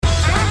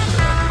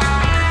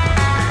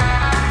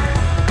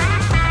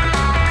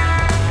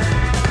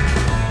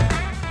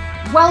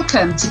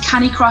Welcome to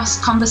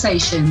Canicross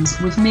Conversations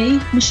with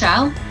me,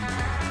 Michelle.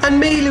 And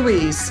me,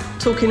 Louise,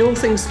 talking all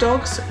things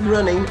dogs,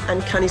 running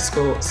and canny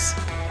sports.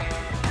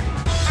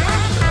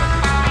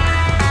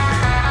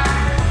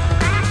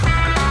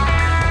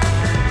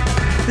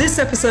 This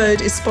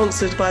episode is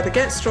sponsored by the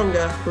Get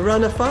Stronger,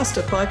 Run a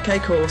Faster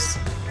 5K course.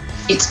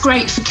 It's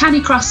great for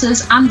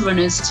canicrossers and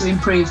runners to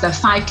improve their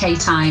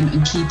 5K time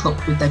and keep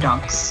up with their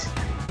dogs.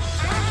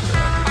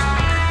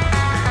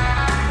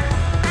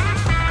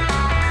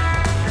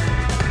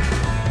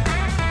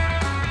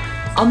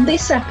 On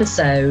this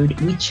episode,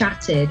 we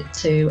chatted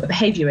to a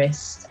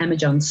behaviourist, Emma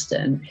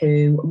Johnston,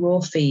 who raw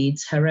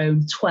feeds her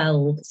own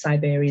 12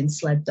 Siberian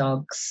sled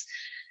dogs.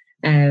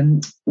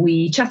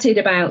 We chatted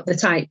about the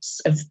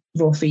types of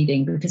raw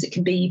feeding because it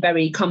can be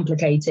very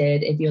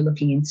complicated if you're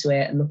looking into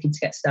it and looking to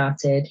get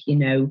started. You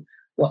know,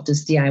 what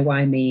does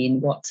DIY mean?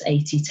 What's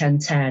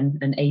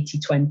 80-10-10 and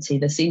 80-20?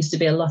 There seems to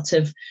be a lot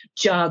of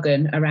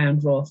jargon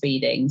around raw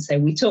feeding. So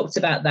we talked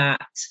about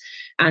that.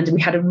 And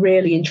we had a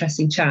really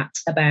interesting chat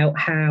about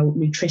how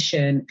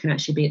nutrition can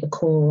actually be at the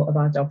core of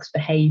our dog's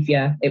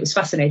behaviour. It was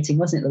fascinating,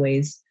 wasn't it,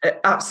 Louise?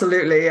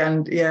 Absolutely.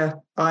 And yeah,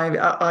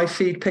 I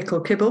feed pickle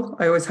kibble.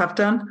 I always have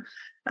done.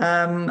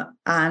 And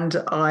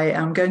I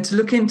am going to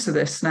look into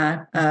this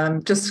now,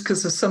 just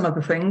because of some of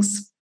the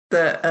things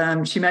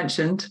that she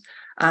mentioned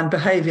and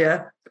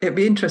behaviour. It'd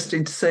be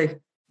interesting to see.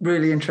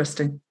 Really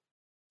interesting.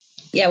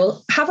 Yeah,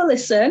 well, have a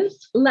listen.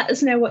 Let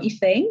us know what you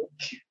think.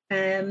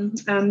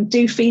 And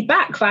do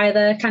feedback via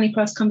the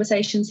Canicross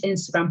Conversations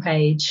Instagram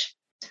page.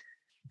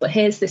 But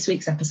here's this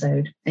week's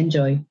episode.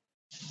 Enjoy.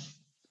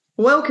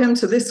 Welcome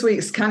to this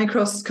week's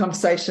Canicross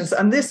Conversations.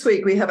 And this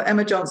week we have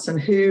Emma Johnston,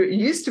 who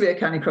used to be a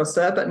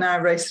canicrosser, but now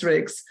race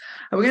rigs.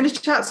 And we're going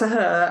to chat to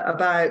her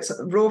about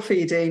raw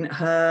feeding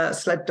her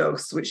sled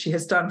dogs, which she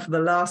has done for the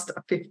last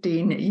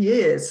 15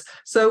 years.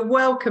 So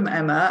welcome,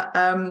 Emma.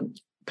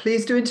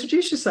 Please do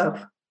introduce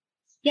yourself.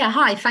 Yeah,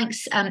 hi.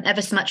 Thanks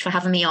ever so much for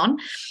having me on.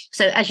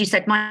 So as you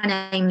said, my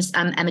name's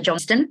Emma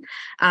Johnston.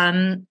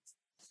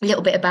 A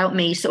little bit about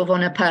me sort of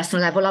on a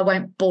personal level. I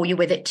won't bore you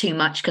with it too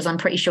much because I'm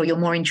pretty sure you're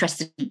more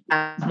interested in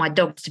my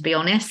dogs, to be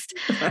honest.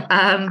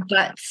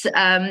 But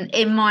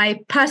in my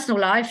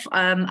personal life,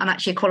 I'm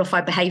actually a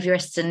qualified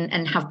behaviourist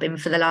and have been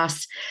for the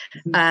last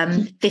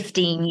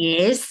 15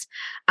 years.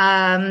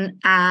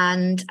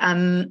 And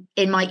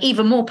in my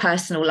even more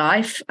personal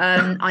life,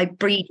 I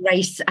breed,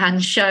 race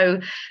and show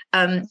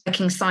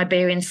working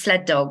Siberian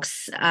sled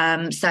dogs.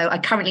 So I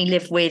currently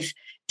live with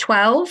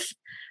 12.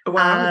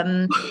 Wow.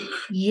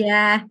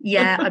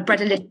 I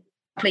bred a little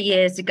couple of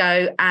years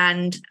ago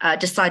and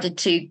decided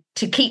to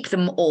keep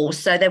them all.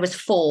 So there was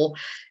 4.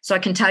 So I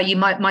can tell you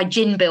my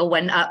gin bill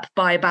went up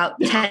by about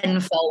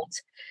 10-fold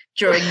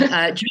during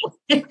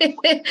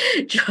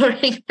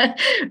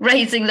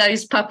raising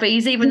those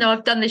puppies. Even though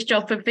I've done this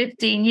job for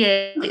 15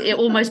 years, it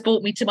almost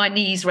brought me to my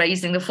knees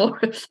raising the 4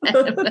 of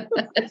them.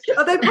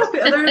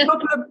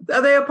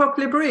 Are they a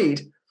popular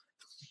breed?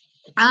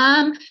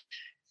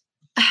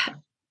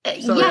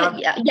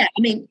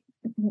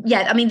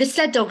 Yeah. I mean, the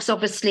sled dogs,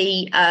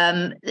 obviously,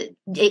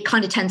 it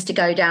kind of tends to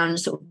go down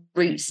sort of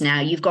routes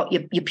now. You've got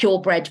your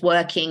purebred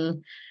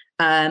working,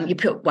 your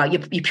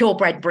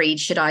purebred breed,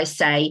 should I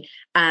say.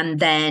 And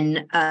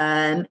then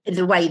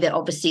the way that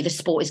obviously the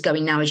sport is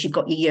going now is you've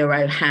got your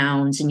Euro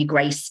hounds and your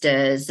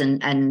Greysters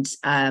and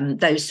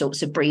those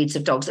sorts of breeds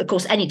of dogs. Of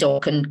course, any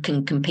dog can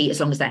compete as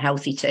long as they're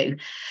healthy too.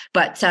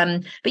 But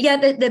yeah,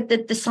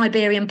 the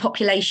Siberian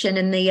population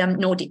and the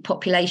Nordic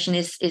population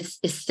is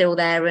still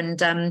there and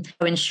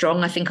going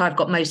strong. I think I've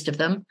got most of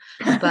them.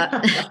 But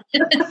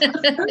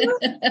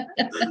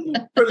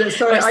Brilliant.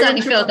 Sorry, I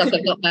certainly feel like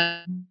I've got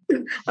them.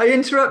 I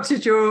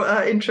interrupted your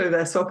intro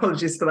there, so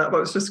apologies for that, but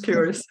I was just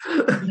curious.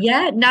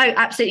 Yeah, no,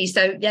 absolutely.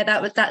 So yeah,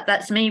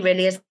 that's me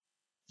really.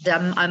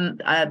 I'm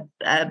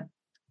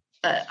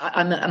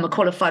a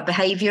qualified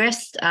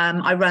behaviourist.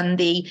 I run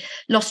the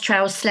Lost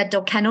Trails Sled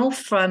Dog Kennel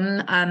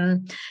from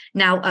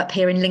now up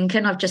here in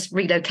Lincoln. I've just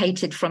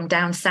relocated from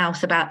down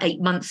south about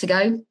 8 months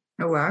ago.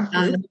 Oh wow!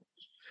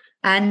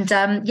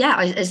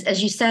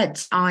 As you said,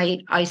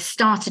 I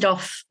started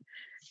off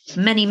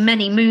many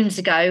moons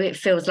ago. It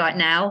feels like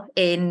now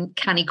in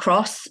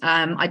Canicross.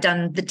 I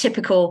done the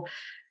typical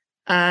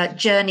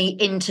journey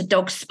into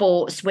dog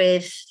sports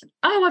with,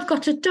 I've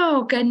got a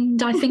dog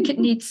and I think it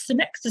needs some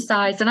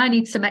exercise and I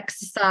need some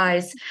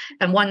exercise.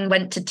 And 1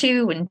 went to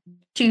 2 and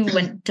 2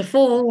 went to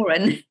 4.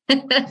 And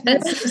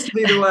it seems to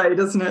be the way,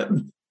 doesn't it?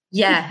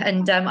 Yeah.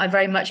 And I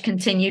very much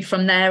continued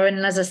from there.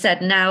 And as I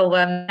said, now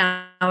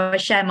I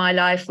share my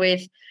life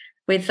with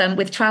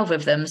 12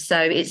 of them. So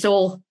it's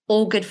all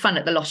good fun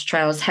at the Lost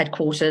Trails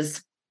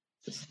headquarters.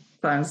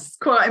 Sounds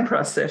quite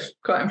impressive.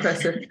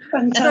 Fantastic.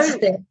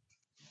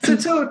 So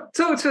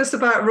talk to us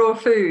about raw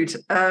food.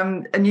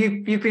 And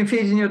you've been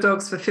feeding your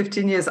dogs for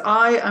 15 years.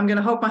 I am going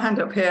to hold my hand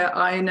up here.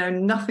 I know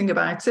nothing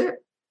about it.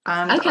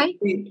 And okay.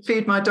 I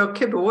feed my dog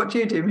kibble. What do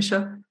you do,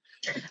 Michelle?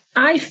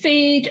 I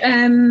feed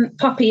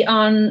Poppy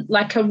on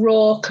like a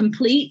raw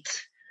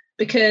complete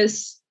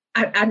because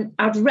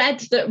I'd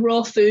read that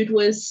raw food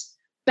was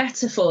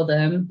better for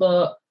them,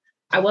 but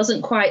I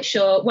wasn't quite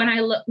sure. When I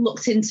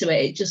looked into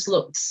it, it just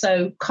looked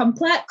so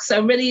complex.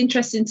 So really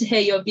interesting to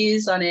hear your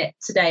views on it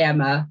today,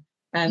 Emma.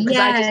 Because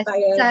I just buy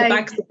the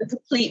bags of the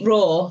complete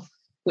raw,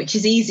 which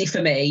is easy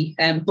for me,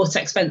 but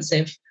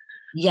expensive.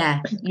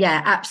 Yeah,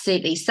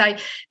 absolutely. So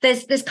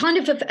there's kind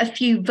of a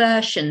few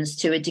versions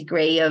to a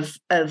degree of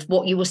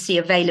what you will see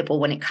available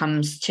when it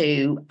comes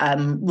to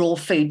raw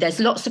food. There's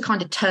lots of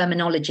kind of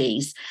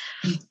terminologies.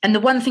 And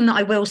the one thing that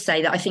I will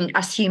say that I think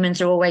us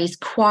humans are always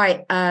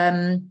quite,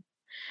 I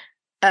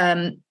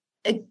don't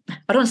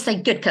want to say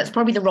good, because that's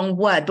probably the wrong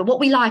word, but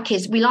what we like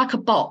is we like a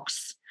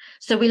box.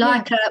 So we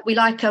like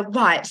a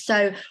right.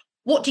 So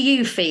what do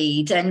you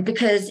feed? And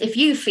because if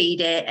you feed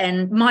it,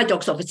 and my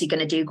dog's obviously going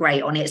to do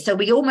great on it. So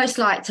we almost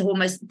like to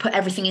almost put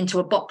everything into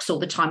a box all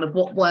the time of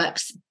what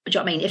works. Do you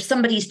know what I mean? If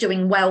somebody's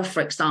doing well,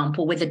 for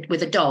example, with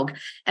a dog,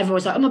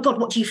 everyone's like, oh my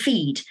God, what do you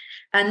feed?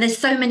 And there's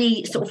so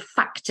many sort of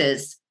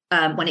factors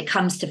when it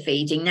comes to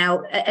feeding.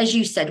 Now, as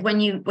you said,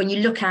 when you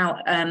look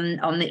out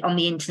on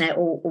the internet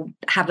or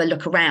have a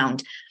look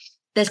around,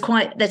 there's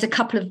a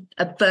couple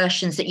of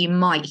versions that you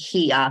might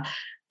hear.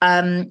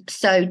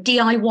 So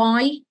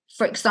DIY,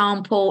 for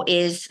example,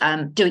 is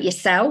do it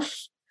yourself,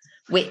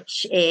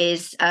 which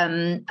is,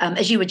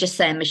 as you were just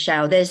saying,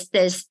 Michelle, there's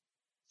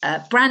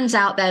brands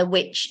out there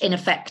which in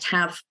effect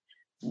have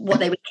what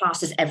they would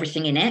class as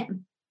everything in it.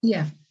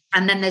 Yeah.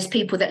 And then there's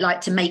people that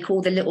like to make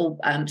all the little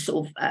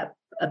sort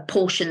of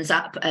portions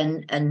up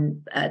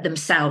and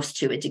themselves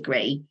to a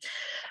degree.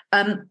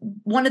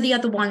 One of the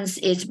other ones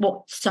is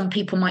what some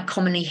people might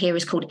commonly hear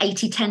is called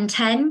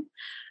 80-10-10.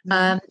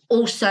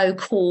 Also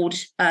called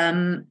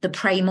the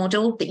prey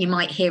model, that you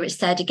might hear it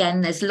said.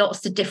 Again, there's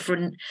lots of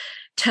different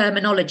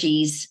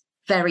terminologies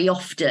very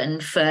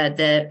often for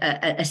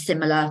a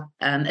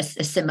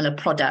similar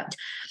product.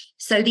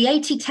 So the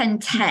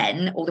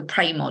 80-10-10 or the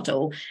prey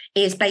model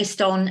is based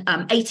on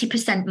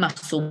 80%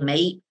 muscle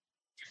meat,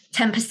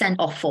 10%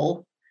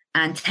 offal,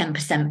 and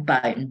 10%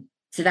 bone.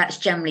 So that's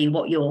generally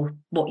what you'll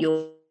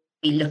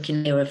be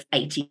looking here of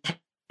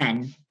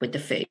 80-10 with the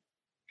food.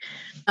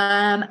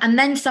 And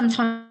then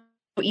sometimes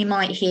what you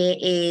might hear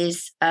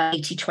is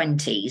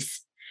 80-20s.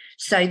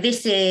 So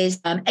this is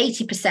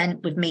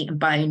 80% with meat and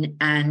bone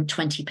and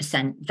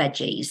 20%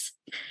 veggies.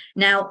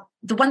 Now,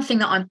 the one thing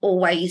that I'm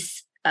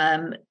always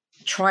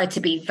try to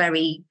be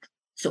very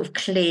sort of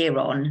clear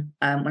on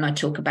when I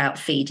talk about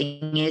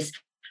feeding is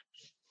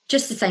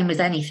just the same with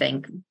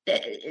anything.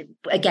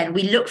 Again,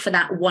 we look for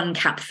that one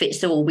cap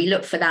fits all. We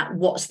look for that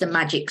what's the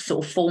magic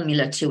sort of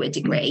formula to a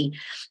degree.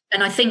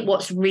 And I think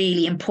what's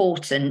really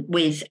important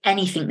with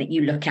anything that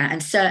you look at,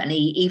 and certainly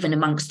even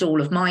amongst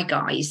all of my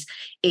guys,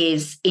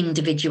 is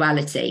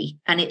individuality.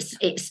 And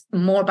it's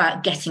more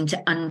about getting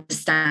to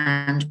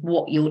understand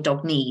what your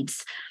dog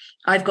needs.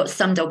 I've got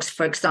some dogs,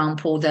 for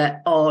example,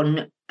 that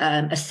on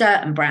a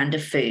certain brand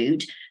of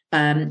food,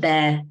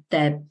 their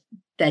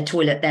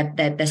toilet,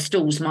 their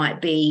stools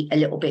might be a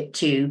little bit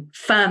too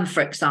firm,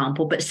 for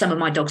example, but some of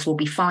my dogs will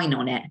be fine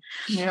on it.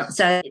 Yeah.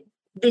 So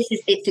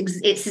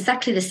it's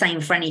exactly the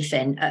same for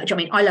anything. I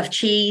mean, I love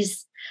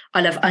cheese.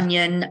 I love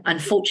onion.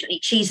 Unfortunately,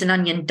 cheese and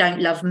onion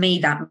don't love me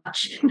that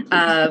much.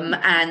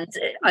 And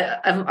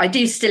I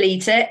do still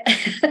eat it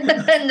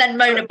and then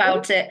moan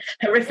about it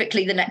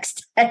horrifically the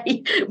next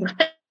day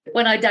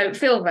when I don't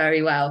feel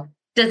very well.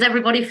 Does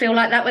everybody feel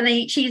like that when they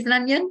eat cheese and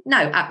onion? No,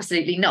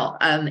 absolutely not.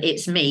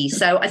 It's me.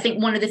 So I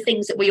think one of the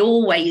things that we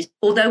always,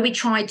 although we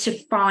try to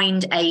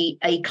find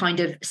a kind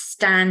of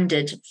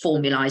standard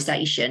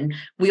formulation,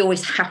 we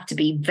always have to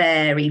be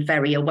very,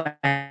 very aware.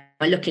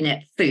 By looking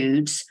at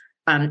foods,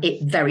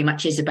 it very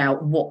much is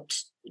about what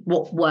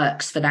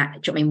works for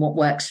that. Do you know what I mean? What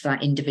works for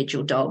that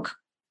individual dog?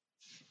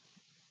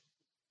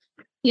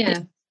 Yeah.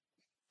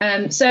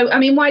 So, I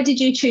mean, why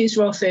did you choose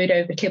raw food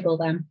over kibble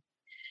then?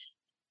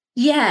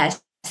 Yes.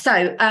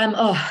 So,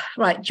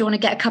 right, do you want to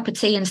get a cup of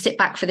tea and sit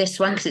back for this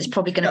one? Because it's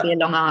probably going to be a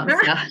long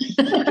answer.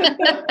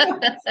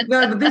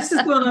 No, but this is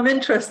the one I'm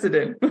interested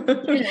in.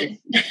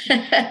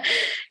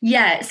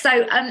 Yeah,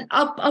 so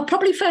I'll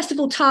probably first of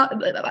all,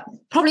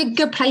 probably a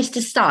good place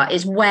to start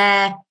is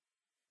where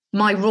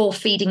my raw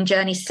feeding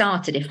journey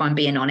started, if I'm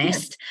being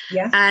honest.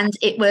 Yeah. And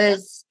it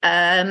was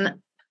a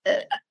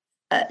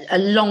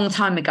long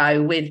time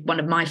ago with one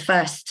of my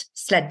first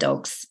sled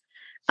dogs.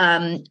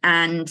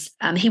 And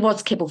he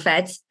was kibble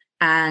fed.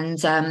 And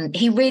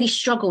he really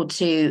struggled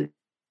to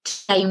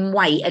gain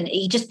weight, and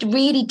he just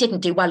really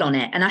didn't do well on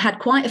it. And I had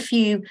quite a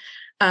few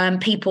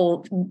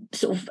people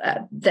sort of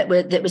that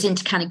was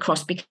into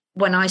Canicross, because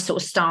when I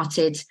sort of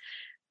started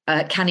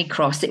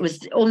Canicross, it was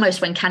almost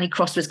when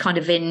Canicross was kind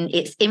of in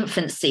its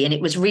infancy, and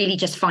it was really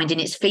just finding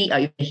its feet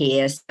over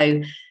here.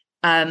 So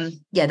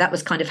that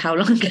was kind of how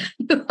long ago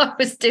I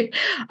was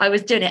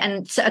doing it.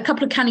 And so a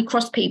couple of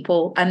Canicross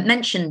people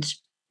mentioned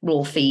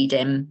raw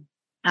feeding.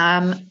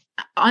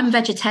 I'm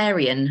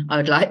vegetarian, I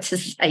would like to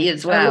say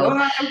as well. Oh,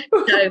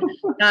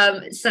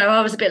 wow. So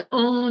I was a bit,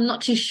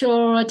 not too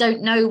sure. I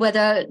don't know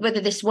whether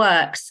this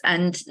works.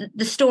 And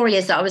the story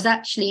is that I was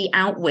actually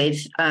out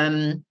with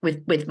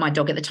my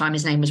dog at the time.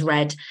 His name was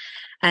Red.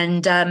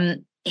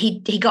 And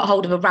he got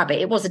hold of a rabbit.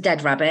 It was a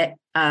dead rabbit,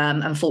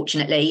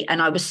 unfortunately,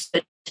 and I was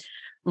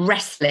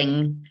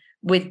wrestling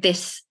with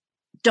this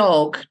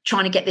dog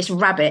trying to get this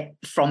rabbit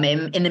from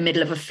him in the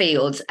middle of a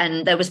field,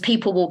 and there was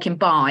people walking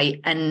by,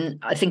 and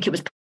I think it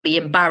was probably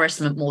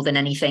embarrassment more than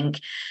anything,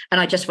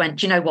 and I just went,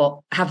 do you know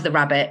what, have the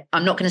rabbit.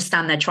 I'm not going to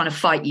stand there trying to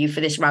fight you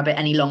for this rabbit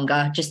any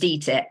longer, just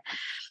eat it.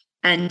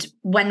 And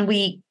when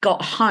we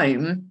got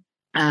home,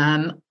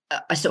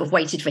 I sort of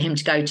waited for him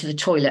to go to the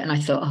toilet, and I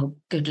thought, oh,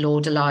 good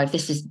Lord alive,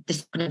 this is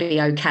going to be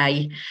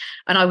okay.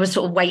 And I was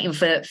sort of waiting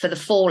for the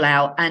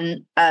fallout.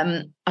 And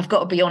I've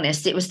got to be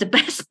honest, it was the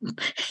best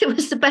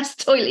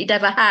toilet he'd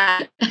ever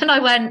had. And I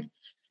went,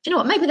 do you know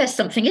what? Maybe there's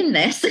something in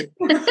this.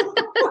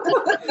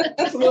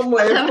 That's one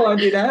way of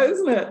finding out,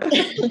 isn't it?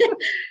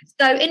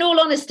 So, in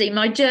all honesty,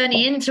 my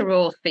journey into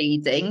raw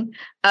feeding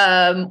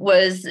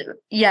was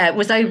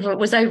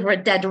over a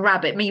dead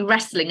rabbit. Me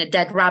wrestling a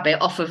dead rabbit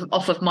off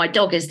of my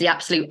dog is the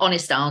absolute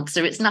honest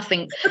answer. It's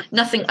nothing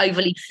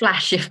overly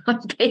flash if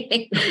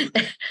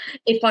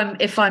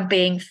I'm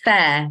being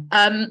fair.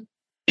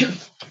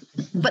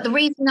 But the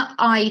reason that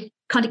I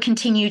kind of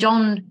continued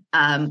on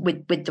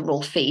with the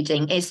raw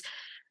feeding is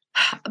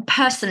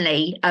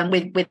personally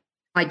with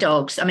my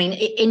dogs. I mean,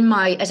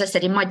 as I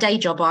said, in my day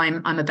job,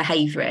 I'm a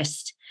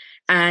behaviourist,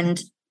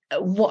 and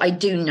what I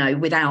do know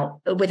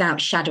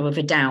without shadow of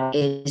a doubt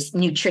is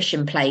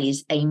nutrition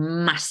plays a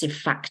massive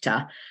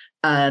factor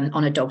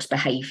on a dog's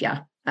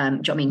behaviour. Do you know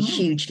what I mean?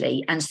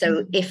 Hugely. And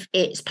so if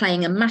it's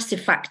playing a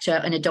massive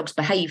factor in a dog's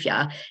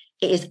behaviour,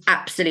 it is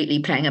absolutely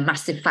playing a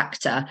massive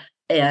factor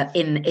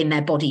in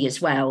their body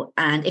as well.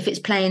 And if it's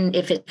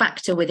a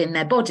factor within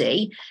their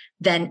body,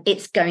 then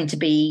it's going to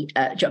be,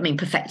 do you know what I mean,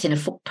 perfecting a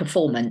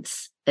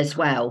performance as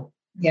well.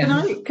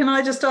 Yeah. Can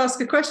I just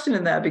ask a question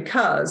in there,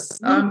 because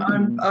I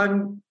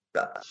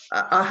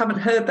haven't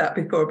heard that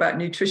before about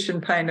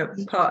nutrition playing a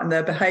part in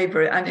their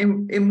behaviour,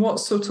 and in what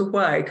sort of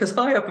way? Because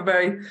I have a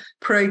very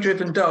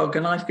prey-driven dog,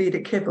 and I feed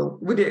it kibble.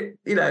 Would it,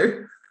 you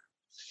know?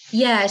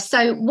 Yeah.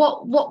 So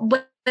what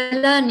we're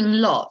learning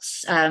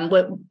lots.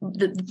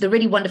 The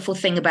really wonderful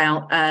thing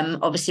about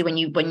obviously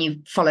when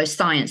you follow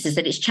science is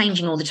that it's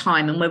changing all the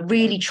time, and we're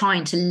really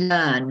trying to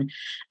learn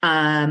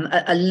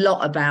a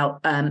lot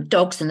about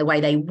dogs and the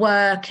way they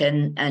work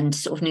and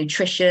sort of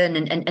nutrition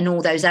and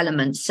all those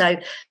elements. So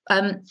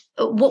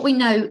what we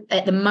know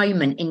at the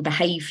moment in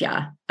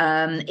behaviour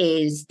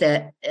is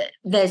that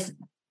there's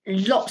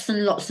lots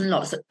and lots and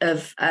lots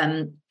of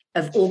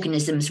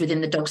organisms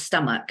within the dog's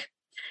stomach.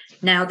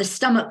 Now, the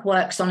stomach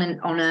works on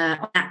an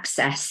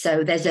axis.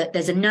 So there's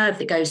a nerve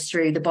that goes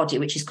through the body,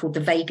 which is called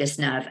the vagus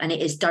nerve, and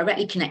it is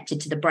directly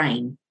connected to the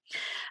brain.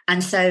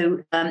 And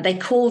so they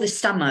call the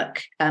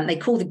stomach, they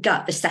call the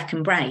gut the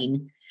second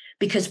brain,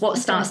 because what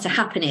starts to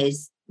happen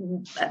is,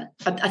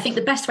 I think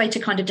the best way to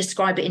kind of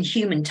describe it in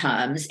human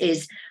terms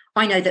is,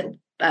 I know that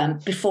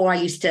before I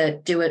used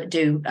to do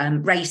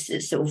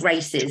races,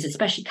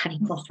 especially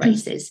Canicross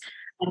races.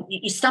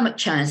 Your stomach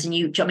churns and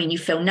you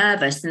feel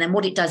nervous, and then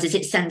what it does is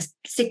it sends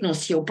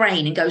signals to your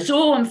brain and goes,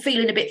 oh, I'm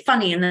feeling a bit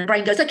funny, and the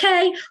brain goes,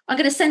 okay, I'm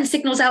going to send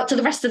signals out to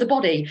the rest of the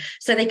body.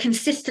 So they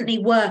consistently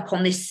work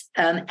on this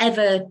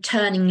ever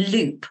turning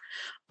loop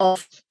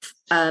of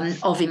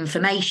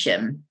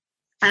information.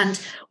 And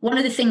one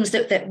of the things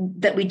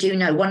that we do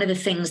know, one of the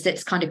things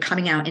that's kind of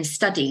coming out in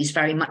studies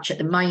very much at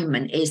the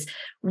moment, is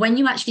when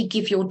you actually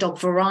give your dog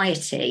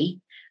variety,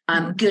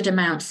 good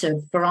amounts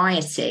of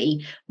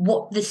variety,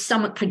 what the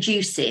stomach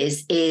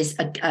produces is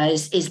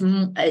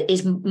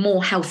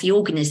more healthy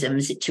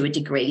organisms to a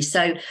degree.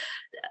 So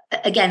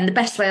again, the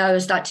best way I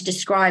always like to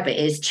describe it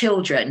is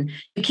children,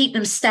 you keep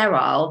them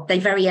sterile, they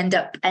end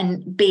up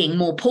being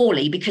more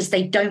poorly because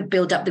they don't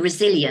build up the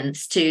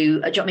resilience to, do you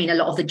know what I mean, a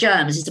lot of the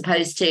germs, as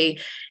opposed to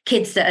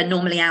kids that are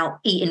normally out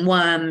eating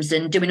worms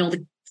and doing all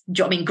the,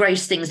 do you know what I mean,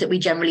 gross things that we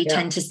generally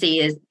tend to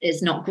see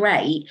as not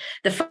great.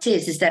 The fact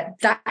is that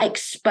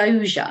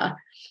exposure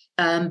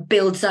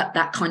builds up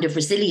that kind of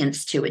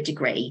resilience to a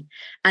degree.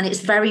 And it's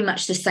very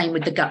much the same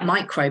with the gut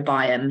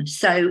microbiome.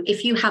 So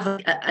if you have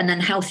an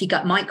unhealthy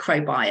gut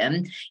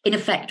microbiome, in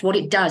effect, what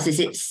it does is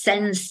it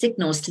sends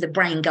signals to the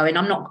brain going,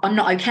 I'm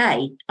not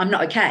okay.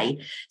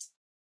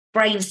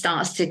 Brain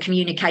starts to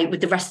communicate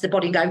with the rest of the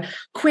body and go,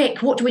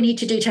 quick, what do we need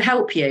to do to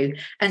help you?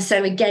 And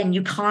so again,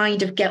 you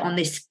kind of get on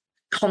this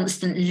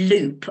constant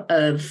loop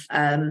of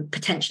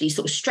potentially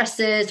sort of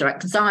stresses or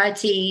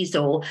anxieties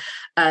or do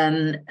you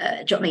know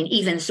what I mean,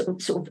 even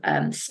sort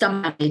of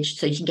stomach damage,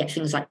 so you can get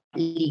things like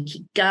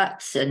leaky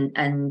guts and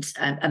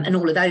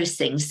all of those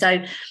things.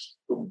 So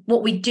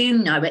what we do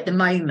know at the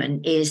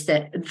moment is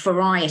that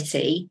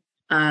variety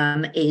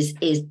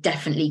is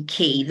definitely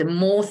key. The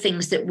more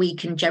things that we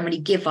can generally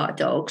give our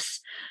dogs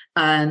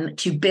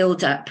to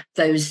build up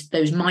those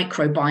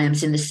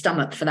microbiomes in the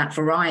stomach for that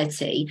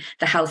variety,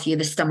 the healthier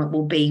the stomach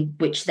will be,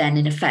 which then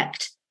in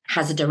effect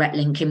has a direct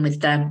link in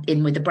with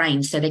the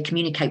brain, so they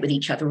communicate with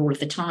each other all of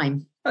the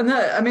time. And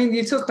that, I mean,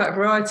 you talk about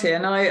variety,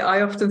 and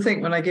I often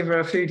think when I give her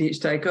a food each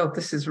day, God,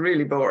 this is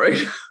really boring.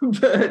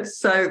 But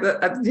so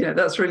that, you know,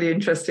 that's really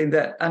interesting,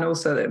 that, and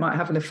also that it might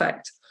have an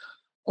effect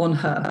on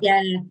her.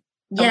 Yeah.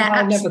 Yeah,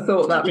 I never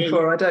thought that absolutely.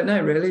 before. I don't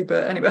know really,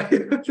 but anyway.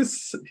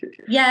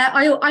 Yeah,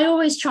 I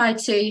always try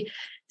to.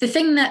 The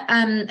thing that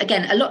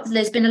again,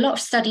 there's been a lot of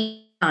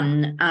study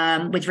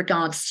done with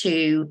regards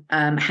to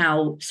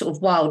how sort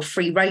of wild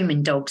free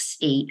roaming dogs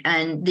eat,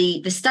 and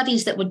the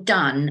studies that were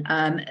done.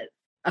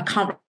 I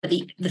can't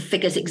remember the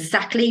figures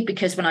exactly,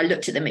 because when I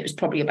looked at them, it was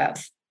probably about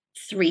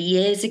 3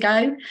 years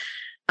ago.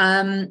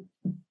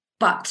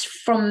 But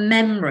from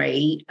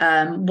memory,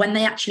 when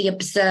they actually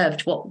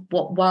observed what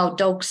wild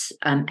dogs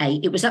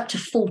ate, it was up to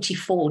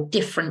 44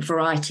 different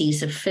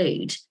varieties of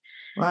food.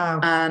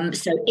 Wow.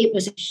 So it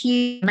was a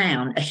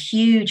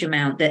huge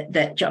amount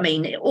that I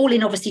mean, all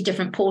in obviously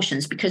different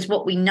portions, because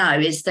what we know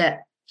is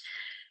that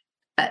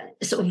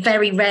sort of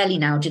very rarely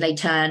now do they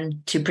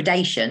turn to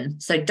predation.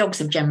 So dogs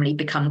have generally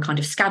become kind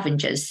of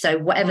scavengers. So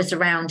whatever's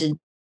around in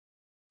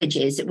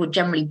it will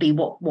generally be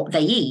what they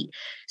eat.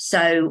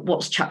 So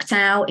what's chucked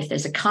out, if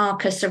there's a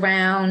carcass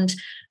around.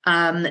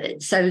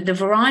 So the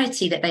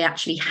variety that they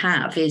actually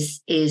have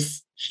is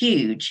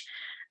huge.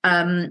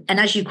 And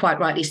as you quite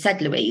rightly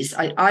said, Louise,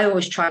 I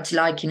always try to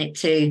liken it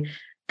to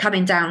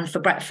coming down for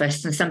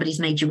breakfast and somebody's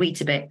made you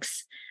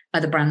Weetabix.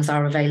 Other brands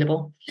are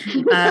available.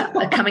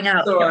 Coming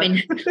out,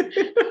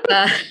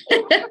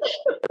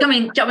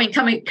 coming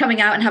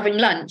out and having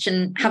lunch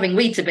and having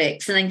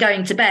Weetabix, and then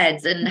going to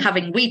bed and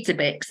having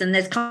Weetabix, and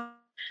there's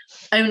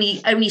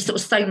only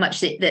sort of so much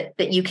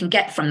that you can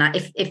get from that.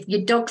 If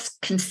your dog's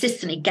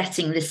consistently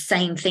getting the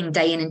same thing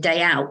day in and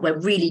day out, we're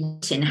really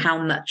limiting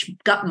how much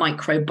gut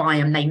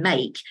microbiome they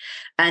make.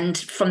 And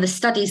from the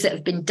studies that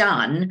have been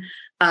done,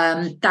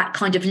 that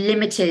kind of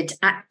limited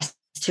access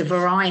to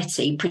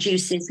variety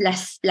produces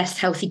less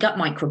healthy gut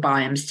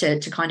microbiomes to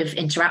kind of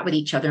interact with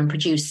each other and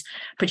produce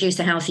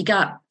a healthy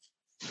gut.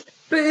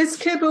 But is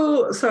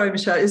kibble, sorry,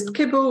 Michelle, is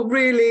kibble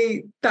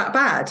really that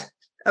bad?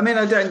 I mean,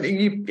 I don't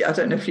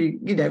know if you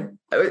know,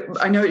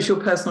 I know it's your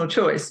personal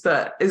choice,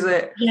 but is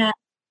it? Yeah.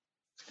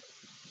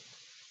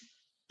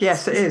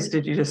 Yes, it is.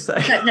 Did you just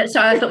say? No,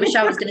 sorry, I thought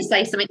Michelle was going to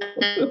say something.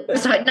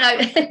 Sorry, no,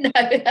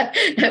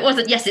 it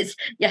wasn't. Yes,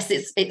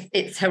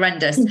 it's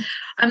horrendous.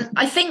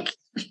 I think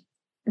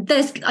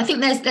there's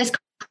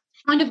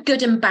kind of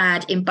good and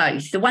bad in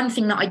both. The one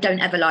thing that I don't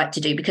ever like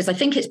to do, because I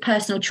think it's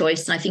personal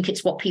choice and I think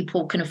it's what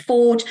people can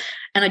afford,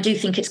 and I do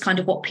think it's kind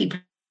of what people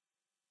are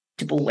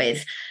comfortable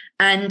with.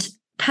 And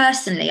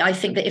personally, I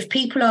think that if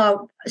people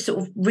are sort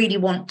of really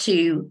want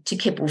to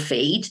kibble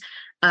feed,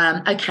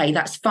 okay,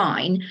 that's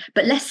fine.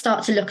 But let's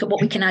start to look at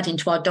what we can add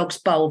into our dog's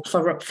bowl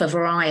for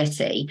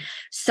variety.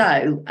 So,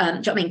 do you know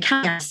what I mean?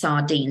 Can we add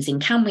sardines in?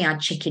 Can we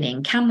add chicken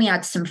in? Can we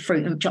add some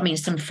fruit? Do you know what I mean?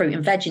 Some fruit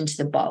and veg into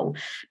the bowl?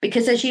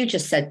 Because as you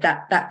just said,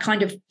 that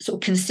kind of sort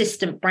of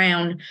consistent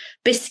brown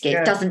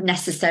biscuit doesn't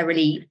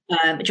necessarily, do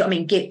you know what I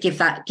mean? Give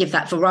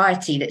that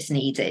variety that's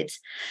needed.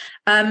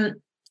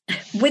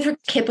 With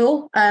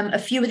kibble, a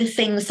few of the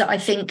things that I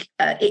think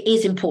it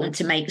is important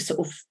to make sort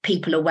of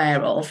people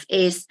aware of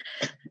is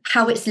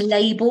how it's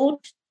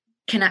labelled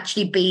can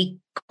actually be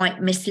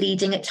quite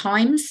misleading at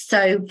times.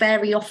 So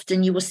very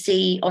often you will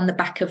see on the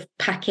back of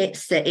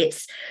packets that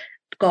it's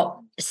got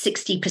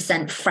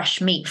 60%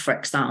 fresh meat, for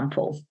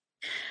example.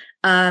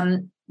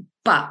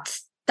 But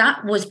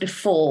that was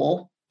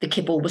before the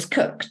kibble was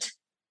cooked.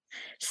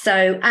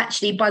 So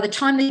actually, by the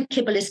time the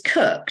kibble is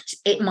cooked,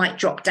 it might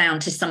drop down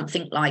to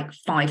something like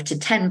 5 to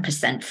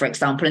 10%, for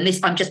example. And this,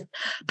 I'm just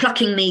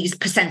plucking these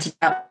percentages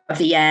out of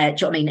the air,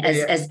 do you know what I mean,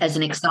 as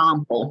an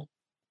example.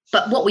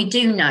 But what we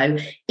do know,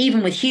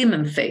 even with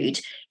human food,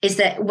 is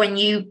that when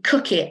you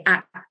cook it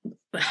at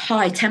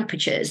high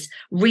temperatures,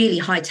 really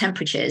high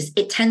temperatures,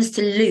 it tends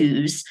to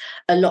lose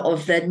a lot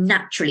of the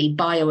naturally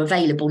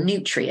bioavailable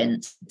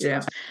nutrients.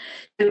 Yeah.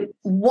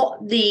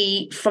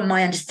 From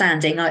my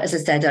understanding, as I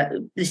said,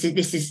 this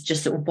is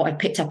just sort of what I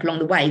picked up along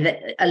the way, that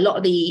a lot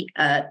of the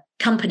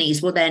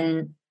companies will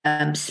then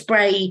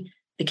spray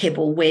the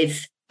kibble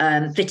with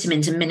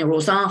vitamins and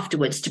minerals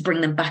afterwards to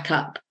bring them back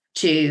up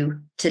to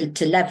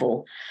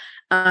level.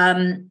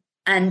 And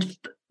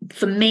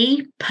for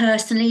me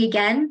personally,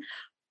 again,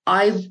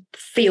 I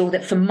feel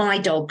that for my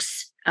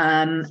dogs,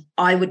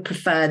 I would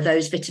prefer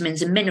those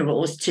vitamins and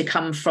minerals to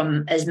come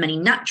from as many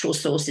natural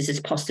sources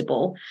as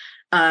possible.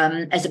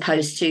 As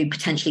opposed to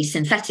potentially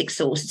synthetic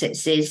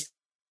sources.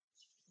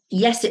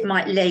 Yes, it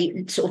might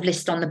sort of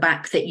list on the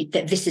back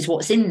that this is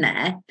what's in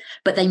there,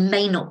 but they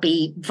may not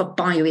be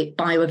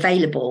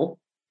bioavailable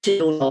to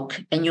your dog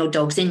and your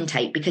dog's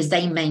intake, because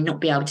they may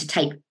not be able to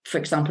take, for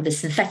example, the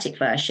synthetic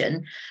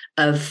version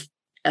of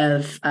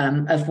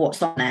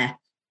what's on there.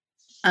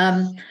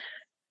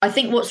 I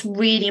think what's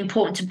really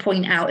important to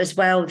point out as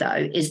well,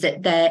 though, is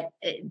that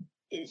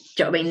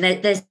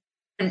there's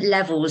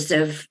levels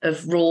of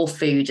raw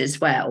food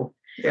as well.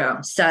 Yeah.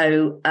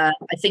 So I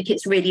think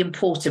it's really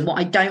important. What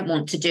I don't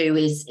want to do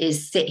is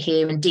sit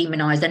here and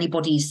demonize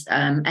anybody's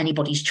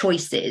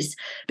choices,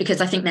 because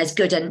I think there's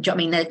good and, do you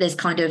know what I mean, there's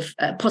kind of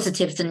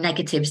positives and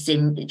negatives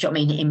in, do you know what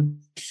I mean,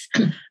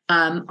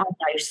 I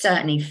know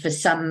certainly for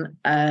some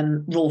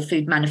raw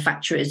food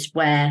manufacturers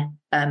where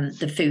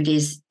the food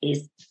is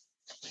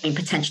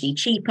potentially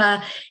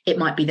cheaper. It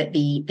might be that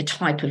the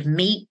type of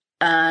meat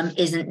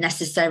isn't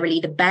necessarily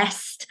the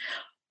best.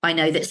 I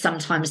know that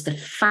sometimes the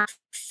fats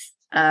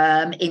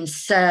in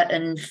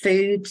certain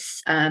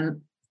foods,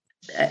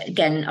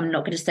 again, I'm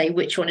not going to say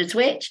which one is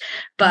which,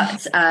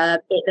 but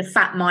the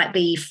fat might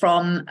be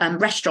from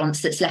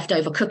restaurants that's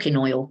leftover cooking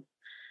oil.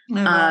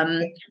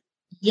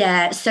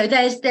 Yeah, so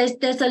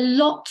there's a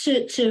lot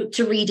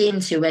to read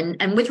into,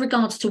 and with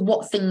regards to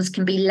what things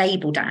can be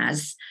labelled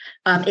as,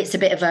 it's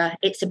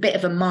a bit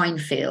of a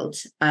minefield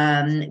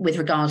with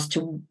regards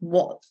to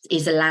what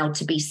is allowed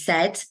to be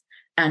said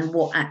and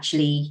what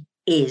actually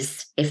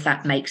is, if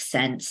that makes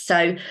sense.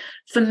 So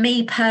for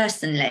me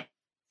personally,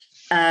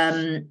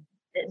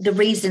 the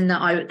reason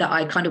that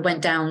I kind of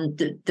went down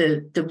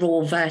the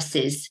raw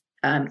versus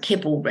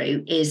kibble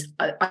route is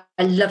I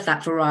love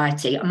that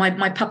variety.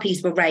 My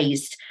puppies were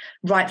raised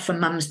right from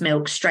mum's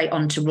milk straight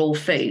onto raw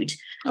food.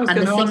 I was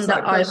and going the to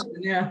thing ask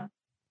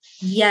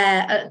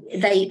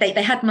that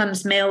they had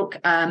mum's milk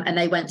and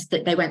they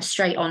went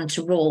straight on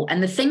to raw.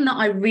 And the thing that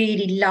I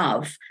really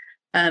love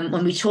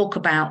when we talk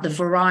about the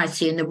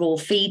variety in the raw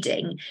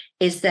feeding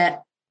is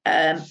that,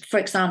 for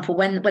example,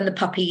 when the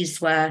puppies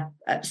were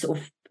sort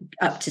of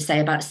up to say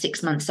about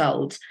 6 months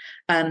old,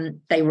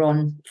 they were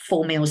on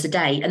 4 meals a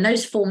day, and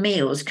those 4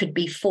 meals could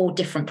be 4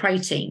 different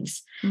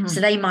proteins.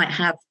 So they might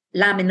have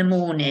lamb in the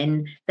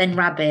morning, then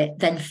rabbit,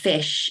 then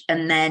fish,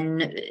 and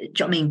then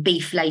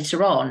beef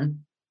later on.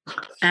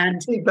 And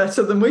eat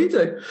better than we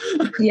do.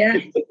 Yeah.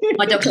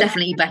 My dogs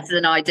definitely eat better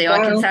than I do. Wow.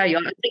 I can tell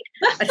you.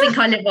 I think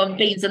I live on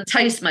beans and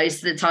toast most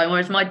of the time,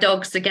 whereas my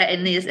dogs are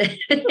getting these.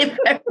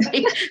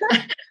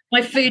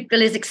 My food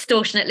bill is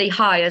extortionately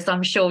high, as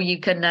I'm sure you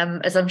can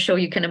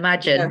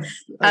imagine.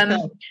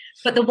 Yes,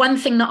 but the one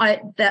thing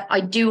that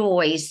I do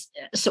always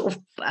sort of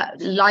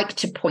like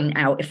to point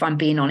out, if I'm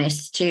being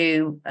honest,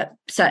 to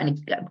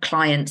certain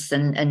clients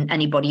and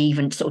anybody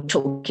even sort of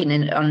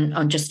talking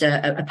on just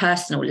a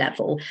personal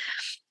level,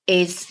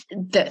 is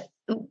that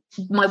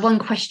my one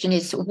question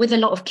is, with a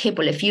lot of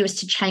kibble, if you was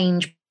to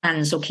change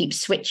brands or keep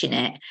switching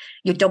it,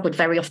 your dog would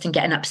very often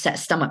get an upset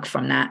stomach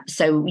from that.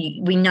 So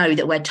we know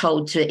that we're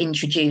told to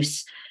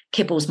introduce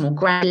kibbles more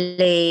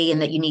gradually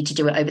and that you need to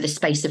do it over the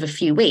space of a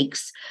few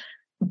weeks.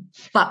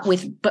 But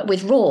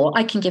with raw,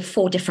 I can give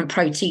 4 different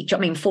proteins.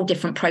 4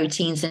 different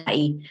proteins a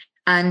day,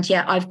 and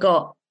yeah, I've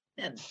got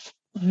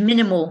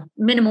minimal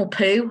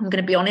poo. I'm going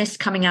to be honest,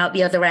 coming out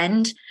the other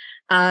end,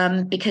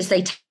 because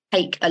they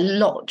take a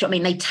lot.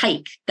 They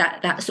take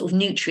that sort of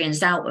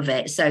nutrients out of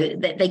it, so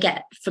they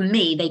get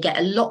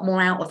a lot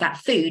more out of that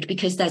food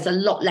because there's a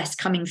lot less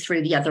coming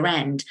through the other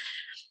end.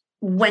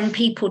 When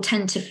people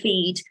tend to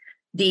feed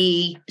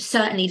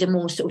certainly the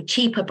more sort of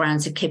cheaper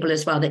brands of kibble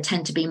as well, that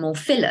tend to be more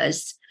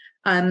fillers,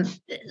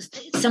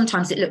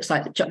 sometimes it looks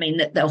like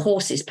that the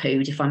horses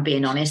pooed, if I'm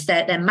being honest.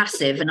 They're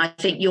massive, and I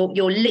think you're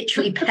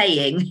literally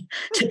paying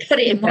to put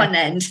it in one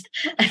end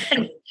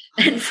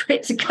and for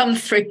it to come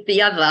through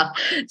the other.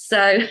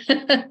 So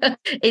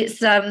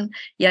it's I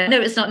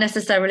know it's not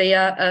necessarily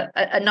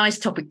a nice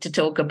topic to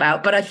talk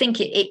about, but I think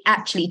it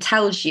actually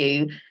tells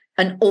you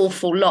an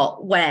awful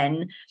lot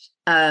when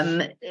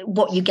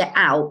what you get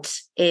out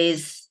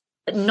is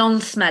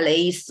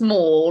non-smelly,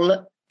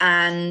 small,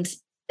 and do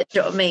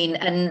you know what I mean?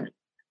 And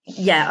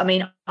yeah,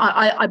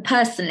 I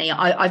personally,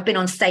 I've been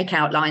on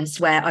stakeout lines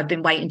where I've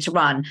been waiting to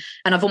run,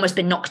 and I've almost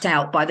been knocked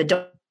out by the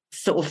dog,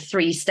 sort of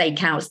 3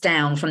 stakeouts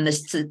down from the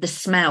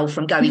smell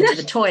from going to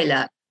the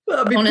toilet.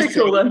 That'd be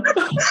honestly,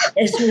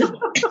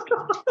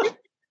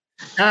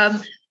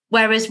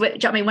 whereas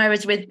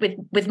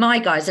with my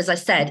guys, as I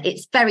said,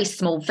 it's very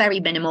small,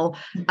 very minimal.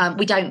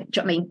 We don't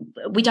get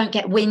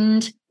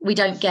wind, we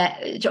don't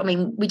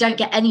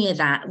get any of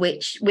that,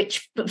 which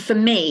for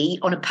me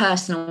on a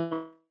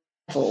personal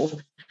level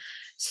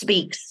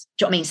speaks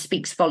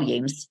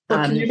volumes.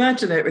 Well, can you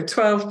imagine it with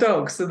 12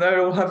 dogs and they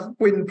all have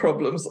wind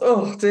problems?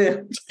 Oh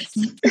dear,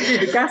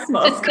 the gas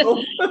mask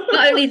on.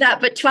 Not only that,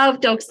 but 12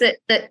 dogs that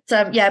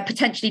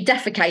potentially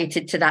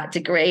defecated to that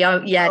degree.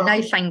 Oh yeah, no,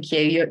 thank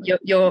you.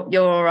 You're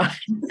all right.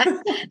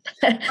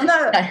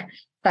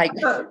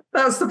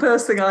 That's the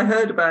first thing I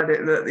heard about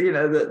it. That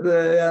that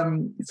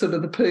the sort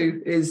of the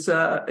poo is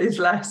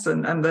less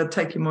and they're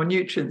taking more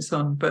nutrients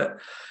on, but.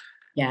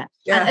 Yeah.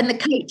 And the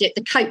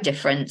coat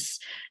difference.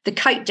 Do you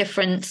know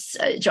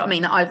what I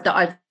mean? That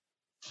I've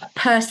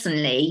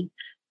personally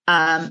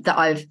that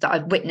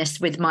I've witnessed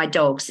with my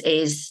dogs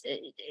is, do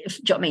you know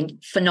what I mean,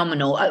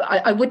 phenomenal.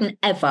 I wouldn't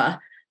ever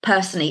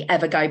personally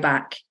go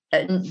back. Do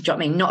you know what I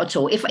mean? Not at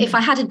all. If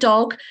I had a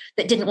dog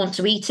that didn't want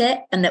to eat it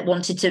and that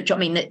wanted to, do you know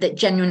what I mean, that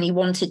genuinely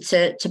wanted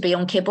to be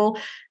on kibble,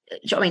 do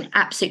you know what I mean?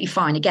 Absolutely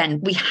fine.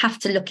 Again, we have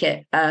to look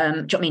at do you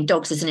know what I mean,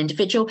 dogs as an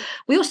individual.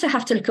 We also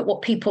have to look at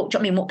what people, do you know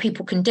what I mean, what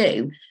people can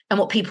do and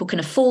what people can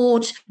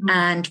afford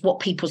and what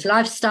people's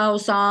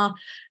lifestyles are.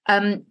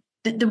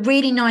 The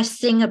really nice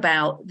thing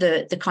about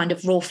the kind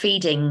of raw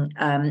feeding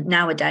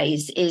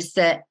nowadays is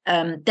that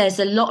there's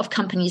a lot of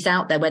companies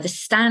out there where the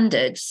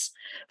standards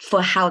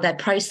for how they're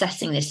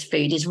processing this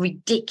food is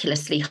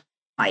ridiculously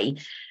high.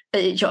 Do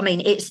you know what I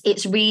mean?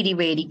 It's really,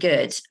 really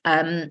good.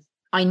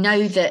 I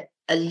know that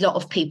a lot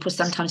of people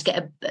sometimes get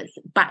a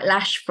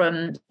backlash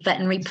from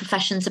veterinary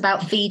professions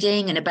about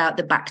feeding and about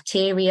the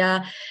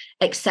bacteria,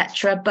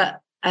 etc.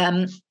 But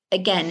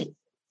again,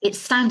 it's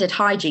standard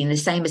hygiene, the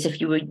same as if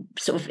you were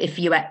if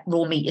you ate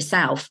raw meat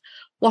yourself.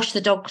 Wash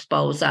the dog's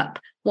bowls up,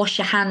 wash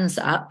your hands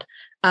up.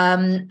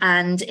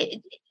 And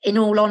in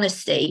all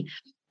honesty,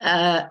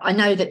 I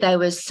know that there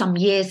was some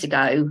years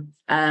ago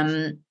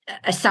a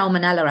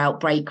salmonella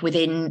outbreak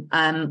within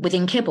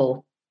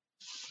kibble.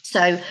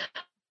 So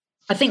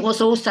I think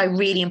what's also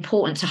really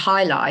important to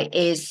highlight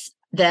is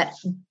that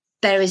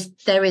there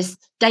is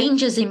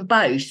dangers in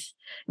both.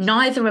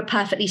 Neither are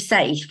perfectly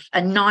safe,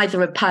 and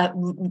neither are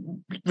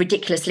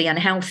ridiculously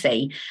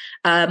unhealthy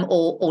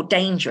or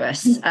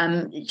dangerous. Do you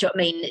know what I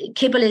mean?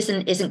 Kibble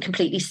isn't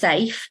completely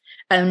safe,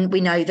 and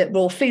we know that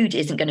raw food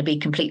isn't going to be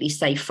completely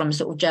safe from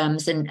sort of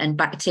germs and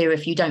bacteria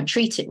if you don't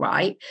treat it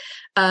right.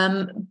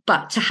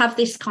 But to have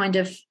this kind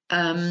of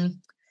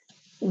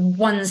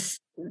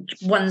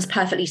one's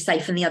perfectly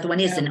safe and the other one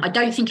isn't, I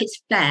don't think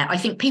it's fair. I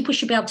think people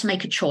should be able to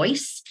make a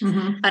choice,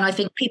 and I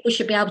think people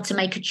should be able to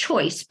make a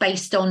choice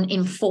based on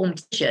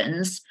informed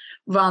decisions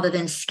rather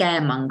than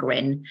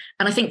scaremongering.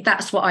 And I think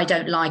that's what I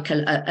don't like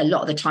a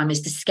lot of the time,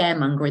 is the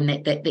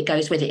scaremongering that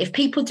goes with it. If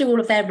people do all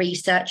of their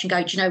research and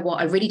go, do you know what,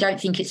 I really don't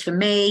think it's for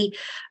me.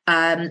 Do you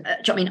know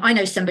what I mean? I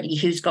know somebody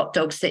who's got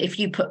dogs that if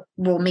you put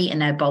raw meat in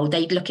their bowl,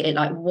 they'd look at it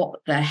like,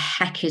 what the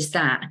heck is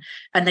that?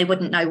 And they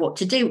wouldn't know what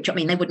to do. Do you know what I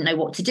mean? They wouldn't know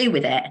what to do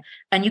with it.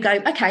 And you go,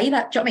 okay,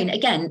 that, do you know what I mean?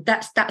 Again,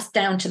 that's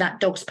down to that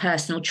dog's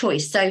personal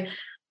choice. So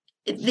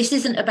this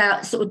isn't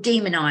about sort of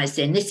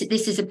demonizing.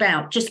 This is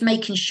about just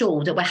making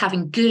sure that we're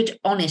having good,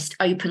 honest,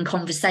 open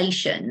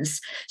conversations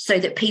so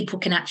that people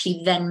can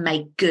actually then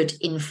make good,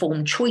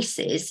 informed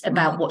choices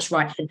about what's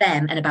right for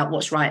them and about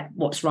what's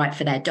right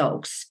for their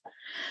dogs.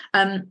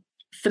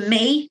 For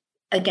me,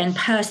 again,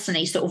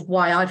 personally, sort of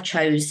why I've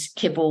chose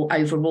kibble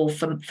overall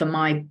for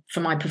my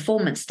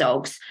performance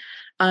dogs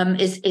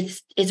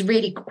is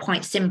really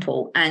quite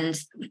simple. And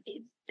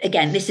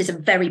again, this is a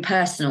very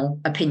personal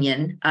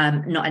opinion,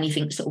 not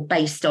anything sort of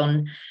based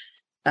on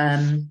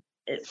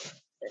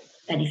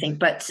anything,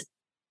 but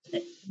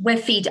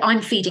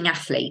I'm feeding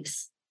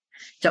athletes.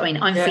 Do you know what I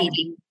mean? I'm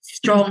feeding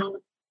strong,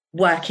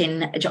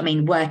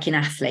 working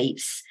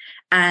athletes.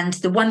 And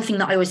the one thing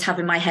that I always have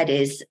in my head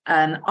is,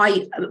 when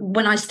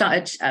I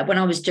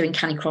was doing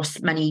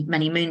Canicross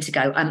many moons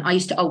ago, I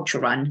used to ultra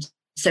run.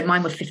 So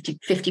mine were 50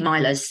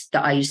 milers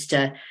that I used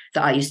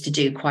to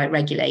do quite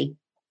regularly.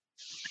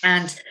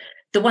 And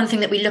the one thing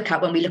that we look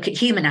at when we look at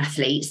human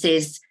athletes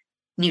is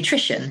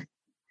nutrition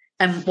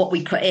and what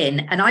we put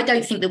in. And I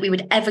don't think that we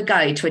would ever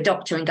go to a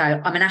doctor and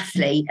go, I'm an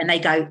athlete, and they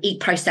go, eat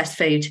processed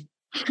food.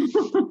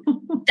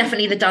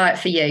 Definitely the diet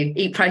for you,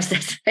 eat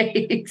processed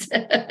foods.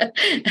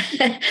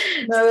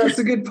 No, that's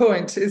a good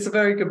point. It's a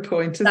very good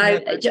point, isn't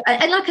it?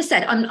 And like I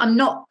said, I'm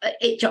not, do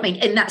you know what I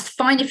mean? And that's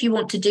fine if you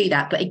want to do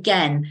that. But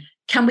again,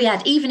 can we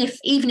add, even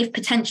if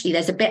potentially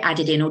there's a bit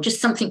added in, or just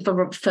something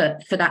for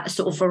that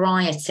sort of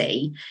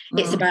variety?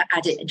 It's about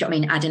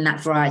adding that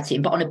variety.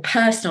 But on a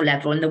personal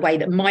level, and the way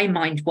that my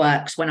mind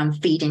works when I'm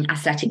feeding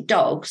athletic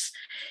dogs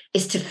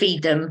is to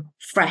feed them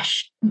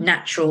fresh,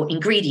 natural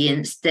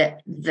ingredients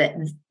that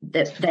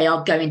they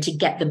are going to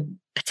get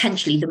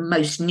potentially the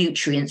most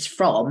nutrients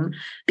from,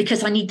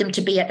 because I need them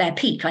to be at their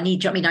peak. I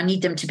need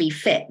them to be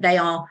fit. They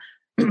are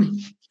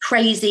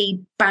crazy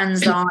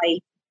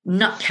banzai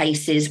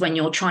nutcases when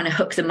you're trying to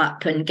hook them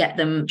up and get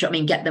them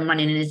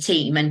running in a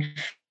team, and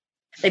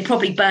they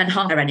probably burn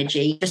higher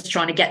energy just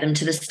trying to get them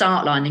to the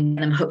start line and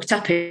get them hooked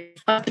up,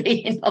 if I'm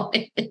being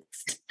honest.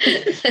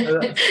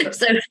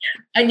 So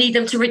I need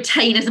them to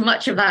retain as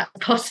much of that as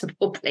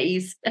possible,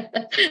 please,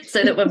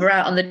 so that when we're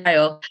out on the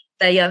trail,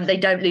 they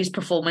don't lose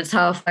performance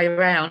halfway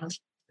around.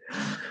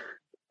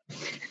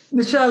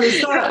 Michelle, is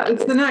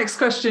the next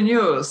question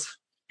yours?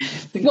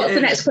 What's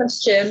the next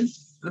question?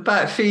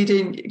 About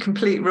feeding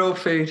complete raw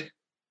food.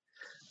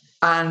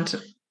 And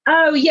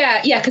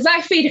because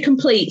I feed a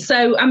complete.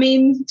 So I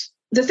mean,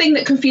 the thing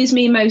that confused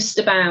me most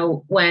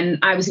about when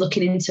I was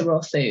looking into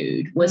raw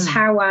food was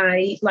how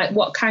I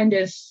what kind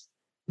of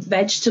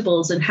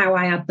vegetables and how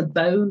I add the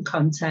bone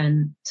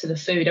content to the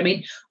food. I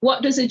mean,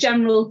 what does a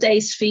general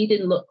day's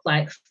feeding look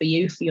like for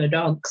you, for your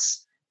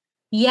dogs?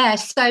 Yeah,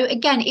 so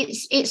again,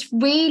 it's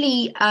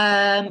really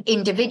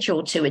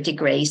individual to a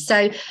degree.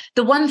 So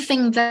the one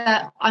thing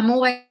that I'm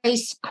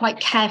always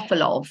quite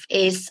careful of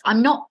is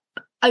I'm not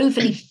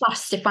overly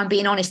fussed, if I'm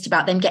being honest,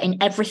 about them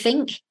getting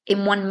everything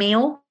in one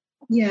meal.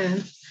 Yeah.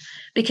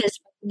 Because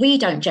we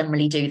don't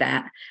generally do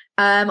that.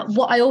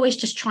 What I always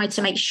just try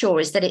to make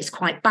sure is that it's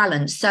quite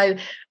balanced. So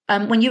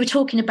when you were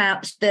talking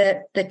about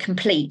the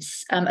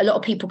completes, a lot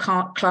of people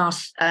can't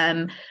class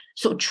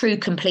sort of true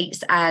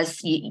completes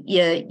as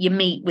your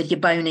meat with your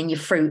bone and your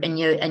fruit and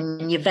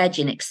your veg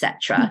and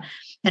etc.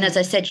 And as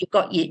I said, you've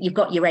got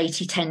your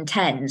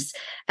 80-10-10s.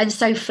 And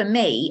so for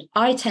me,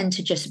 I tend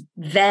to just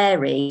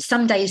vary.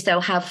 Some days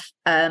they'll have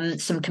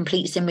some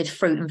completes in with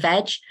fruit and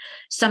veg.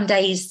 Some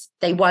days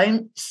they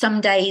won't.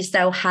 Some days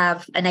they'll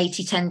have an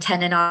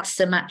 80-10-10 and add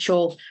some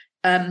actual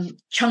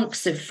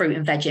chunks of fruit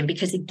and veg in,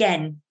 because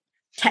again,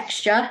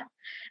 texture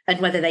and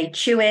whether they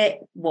chew it,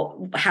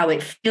 how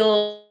it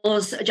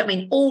feels. I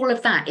mean, all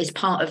of that is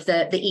part of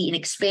the eating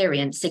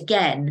experience.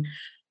 Again,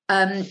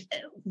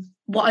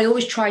 what I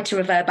always try to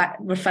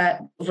refer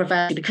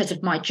to, because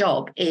of my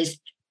job, is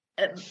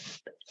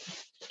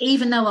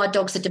even though our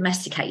dogs are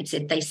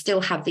domesticated, they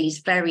still have these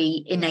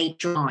very innate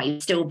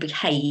drives, still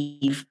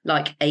behave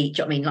like a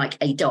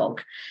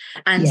dog.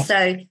 And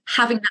so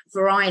having that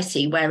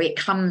variety where it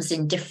comes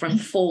in different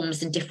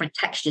forms and different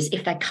textures,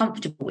 if they're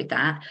comfortable with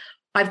that.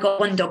 I've got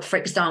one dog, for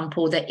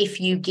example, that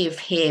if you give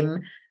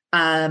him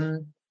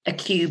a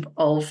cube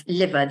of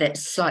liver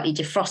that's slightly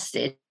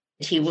defrosted,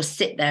 he will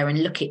sit there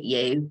and look at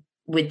you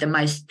with the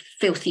most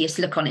filthiest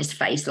look on his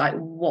face, like,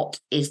 what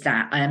is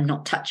that? I am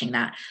not touching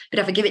that. But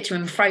if I give it to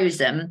him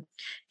frozen,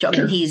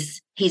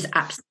 he's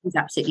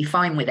absolutely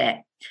fine with it.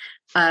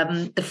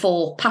 The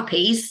 4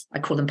 puppies, I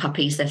call them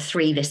puppies, they're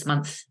 3 this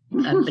month,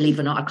 believe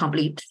it or not. I can't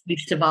believe we've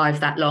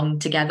survived that long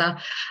together.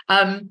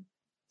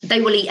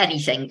 They will eat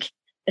anything.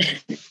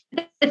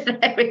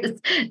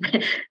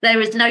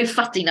 there is no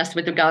fussiness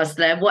with regards to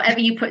them. Whatever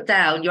you put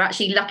down, you're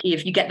actually lucky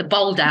if you get the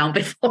bowl down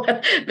before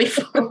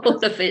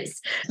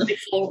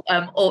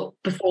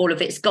all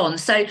of it's gone.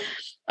 So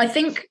I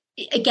think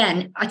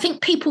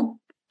people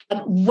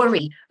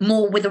worry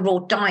more with a raw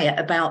diet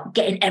about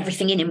getting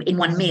everything in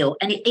one meal,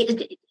 and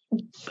it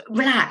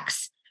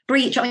relax,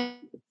 breathe a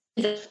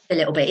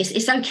little bit.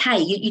 It's okay.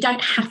 You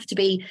don't have to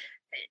be.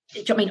 Do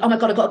you know what I mean? Oh my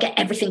God, I've got to get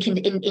everything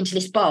into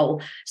this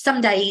bowl. Some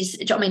days, do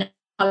you know what I mean?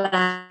 I'll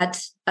add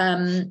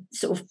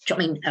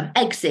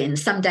eggs in.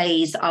 Some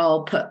days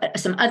I'll put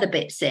some other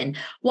bits in.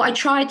 What I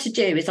try to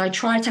do is I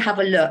try to have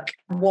a look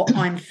at what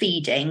I'm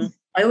feeding.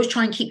 I always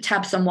try and keep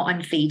tabs on what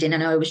I'm feeding,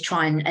 and I always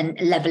try and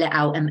level it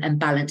out and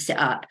balance it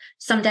up.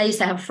 Some days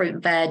they have fruit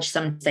and veg,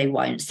 some they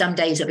won't. Some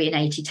days it'll be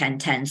an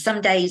 80-10-10.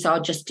 Some days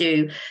I'll just do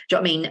you know what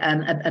I mean,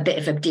 a bit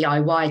of a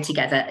DIY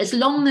together. As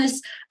long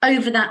as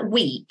over that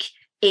week,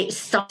 it's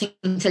starting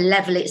to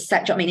level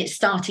itself. I mean, it's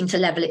starting to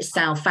level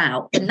itself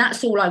out, and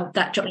that's all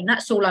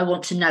that's all I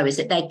want to know, is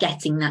that they're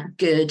getting that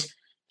good,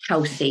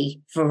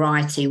 healthy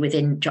variety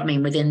within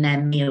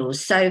their meals.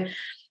 So,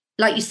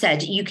 like you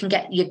said, you can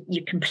get your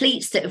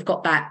completes that have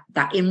got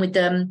that in with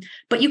them,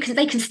 but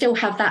they can still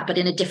have that, but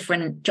in a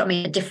different,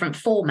 a different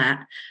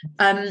format.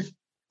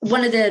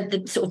 One of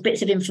the sort of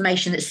bits of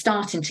information that's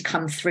starting to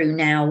come through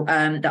now,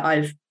 that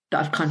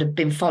I've kind of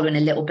been following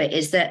a little bit,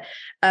 is that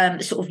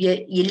sort of your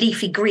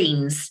leafy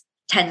greens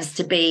tends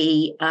to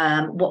be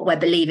what we're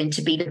believing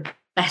to be the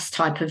best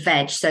type of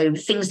veg. So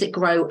things that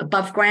grow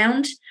above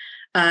ground.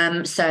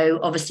 So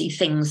obviously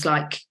things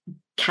like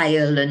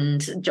kale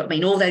and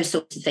all those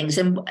sorts of things.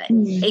 And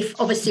if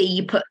obviously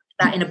you put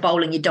that in a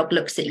bowl and your dog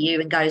looks at you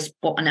and goes,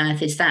 what on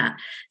earth is that?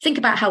 Think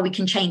about how we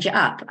can change it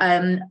up.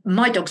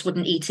 My dogs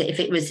wouldn't eat it if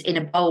it was in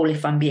a bowl,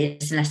 if I'm being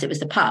honest, unless it was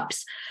the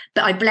pups.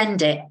 But I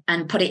blend it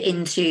and put it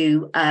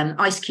into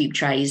ice cube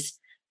trays,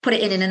 put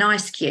it in an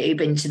ice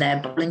cube into their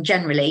bowl, and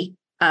generally,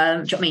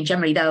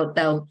 generally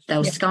they'll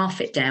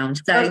scarf it down.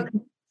 So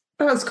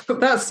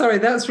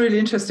that's really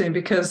interesting,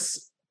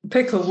 because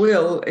Pickle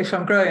will, if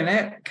I'm growing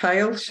it,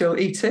 kale, she'll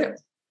eat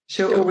it.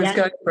 She'll always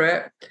go for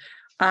it.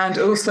 And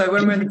also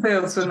when we're in the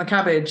fields, when the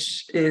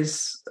cabbage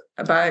is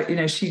about,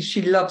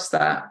 she loves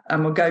that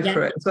and will go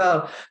for it as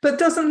well. But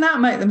doesn't that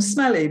make them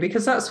smelly?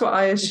 Because that's what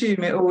I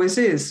assume it always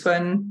is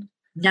when...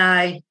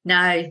 No.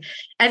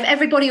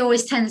 Everybody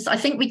always tends, I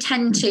think we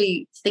tend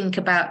to think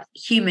about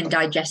human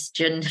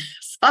digestion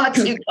far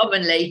too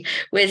commonly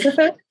with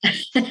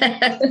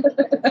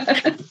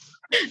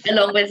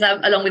along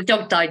with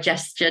dog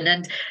digestion.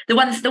 And the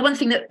one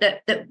thing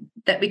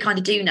that we kind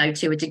of do know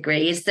to a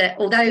degree is that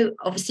although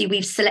obviously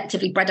we've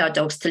selectively bred our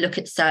dogs to look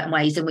at certain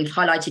ways and we've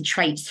highlighted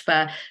traits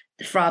for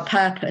our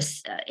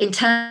purpose,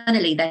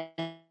 internally they're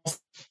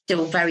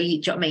still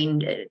very,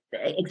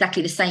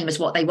 exactly the same as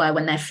what they were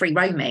when they're free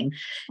roaming.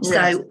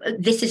 Yes. So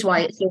this is why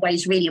it's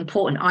always really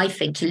important, I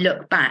think, to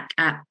look back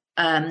at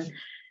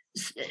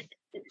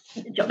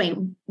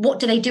what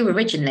do they do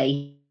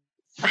originally?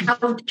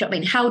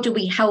 How do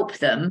we help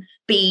them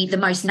be the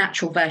most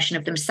natural version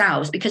of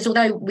themselves? Because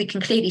although we can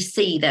clearly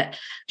see that,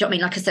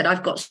 like I said,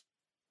 I've got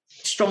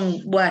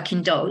strong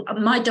working dogs.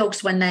 My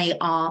dogs, when they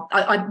are,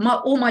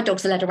 all my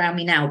dogs are led around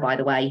me now, by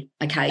the way.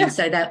 Okay,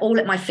 so they're all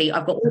at my feet.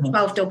 I've got all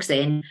 12 dogs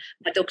in.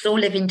 My dogs all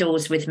live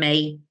indoors with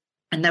me,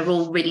 and they're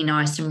all really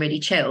nice and really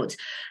chilled.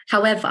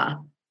 However,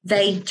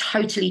 they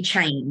totally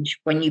change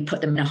when you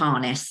put them in a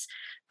harness.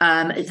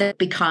 They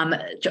become,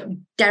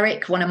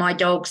 Derek, one of my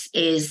dogs,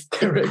 is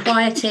the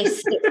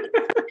quietest.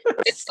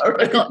 Sorry.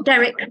 I've got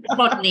Derek,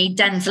 Rodney,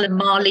 Denzel, and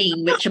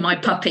Marlene, which are my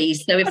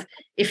puppies. So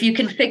if you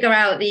can figure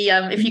out the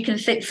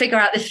figure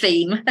out the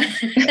theme.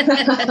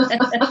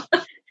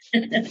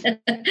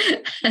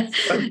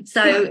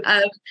 So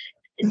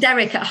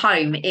Derek at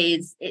home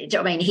is, do you know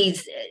what I mean?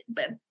 He's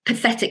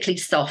pathetically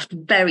soft,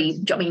 very, do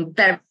you know what I mean?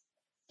 Very,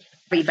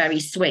 very, very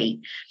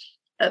sweet.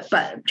 But do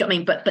you know what I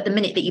mean? But the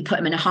minute that you put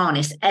him in a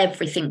harness,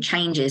 everything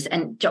changes.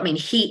 And do you know what I mean?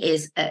 He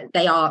is.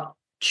 They are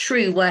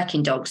true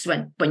working dogs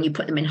when you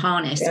put them in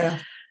harness. Yeah.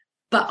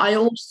 But I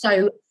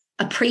also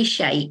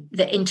appreciate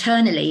that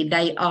internally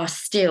they are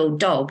still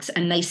dogs,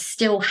 and they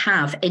still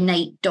have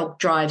innate dog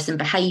drives and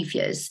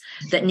behaviours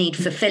that need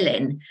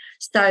fulfilling.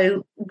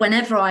 So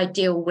whenever I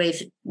deal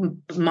with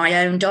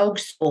my own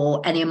dogs or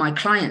any of my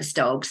clients'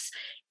 dogs,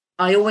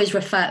 I always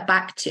refer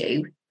back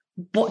to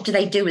what do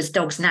they do as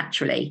dogs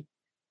naturally?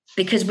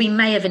 Because we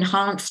may have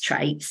enhanced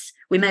traits,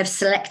 we may have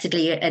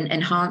selectively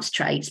enhanced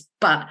traits,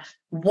 but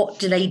what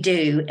do they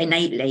do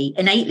innately?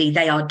 Innately,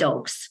 they are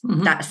dogs.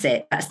 Mm-hmm. That's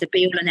it. That's the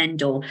be all and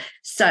end all.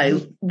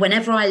 So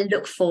whenever I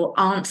look for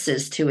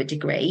answers to a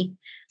degree,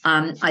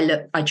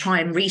 I try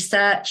and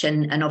research,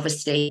 and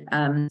obviously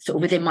sort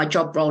of within my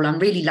job role, I'm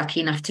really lucky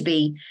enough to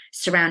be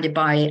surrounded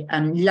by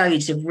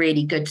loads of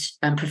really good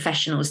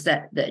professionals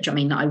that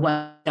I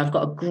work. I've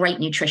got a great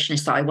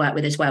nutritionist that I work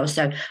with as well.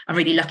 So I'm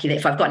really lucky that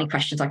if I've got any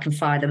questions, I can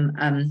fire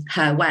them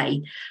her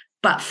way.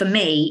 But for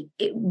me,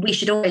 we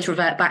should always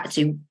revert back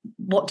to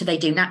what do they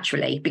do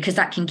naturally, because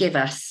that can give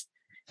us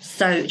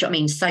so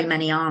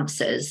many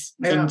answers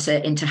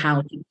into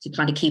how to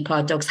kind of keep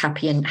our dogs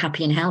happy and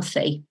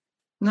healthy.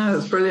 No,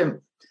 that's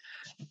brilliant.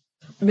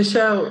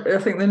 Michelle, I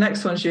think the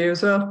next one's you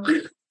as well.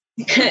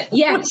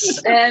 Yes.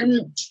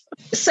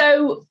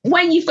 So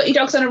when you've got your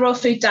dogs on a raw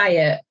food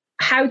diet,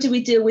 how do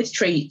we deal with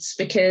treats?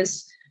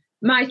 Because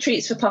my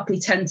treats for Poppy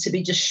tend to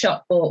be just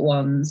shop bought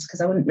ones, because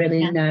I wouldn't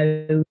really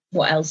know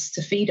what else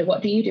to feed her.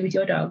 What do you do with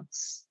your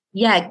dogs?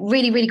 Yeah,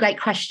 really, really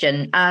great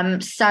question.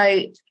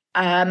 So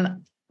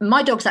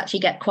my dogs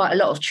actually get quite a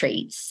lot of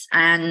treats.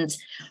 And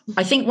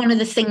I think one of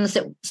the things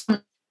that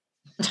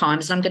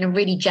sometimes, and I'm going to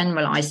really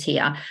generalize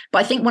here, but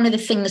I think one of the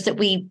things that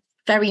we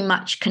very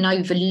much can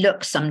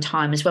overlook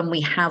sometimes when we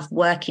have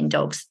working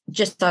dogs,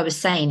 just as I was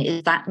saying,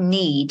 is that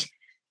need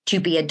to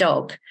be a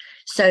dog.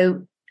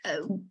 So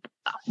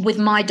with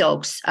my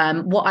dogs,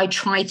 what I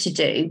try to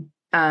do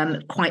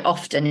quite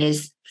often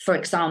is, for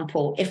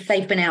example, if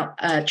they've been out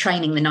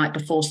training the night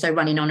before, so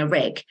running on a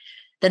rig,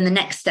 then the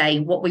next day,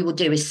 what we will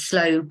do is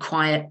slow,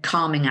 quiet,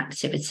 calming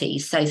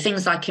activities. So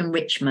things like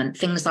enrichment,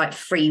 things like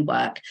free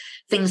work,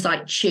 things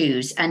like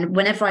chews. And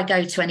whenever I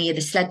go to any of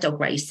the sled dog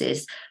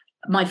races,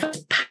 my van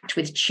is packed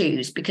with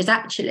chews, because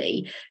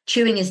actually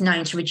chewing is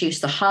known to reduce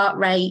the heart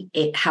rate.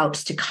 It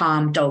helps to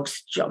calm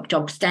dogs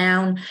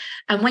down.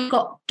 And when you've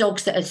got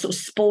dogs that are sort of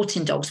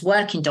sporting dogs,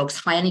 working dogs,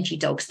 high energy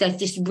dogs, there's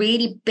this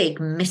really big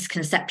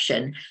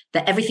misconception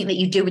that everything that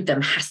you do with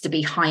them has to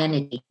be high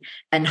energy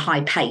and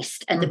high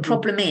paced. And the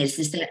problem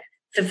is that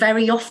for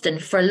very often,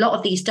 for a lot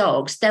of these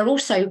dogs, they're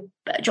also,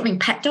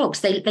 pet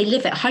dogs. They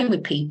live at home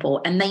with people,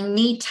 and they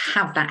need to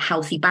have that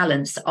healthy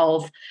balance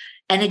of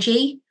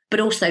energy, but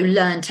also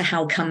learn to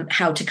how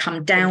to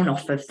come down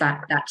off of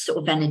that sort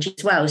of energy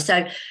as well.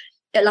 So,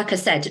 like I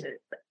said,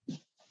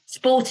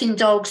 sporting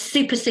dogs,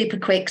 super, super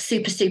quick,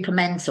 super, super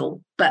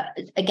mental. But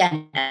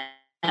again,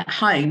 at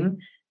home,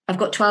 I've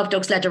got 12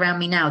 dogs led around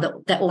me now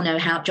that all know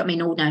how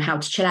to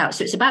chill out.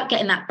 So it's about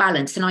getting that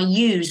balance. And I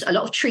use a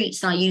lot of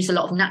treats and I use a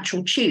lot of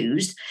natural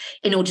chews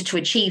in order to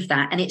achieve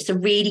that. And it's a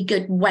really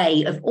good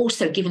way of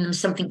also giving them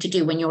something to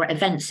do when you're at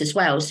events as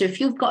well. So if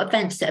you've got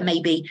events that are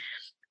maybe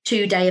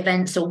 2-day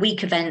events or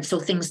week events or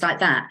things like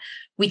that,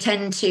 we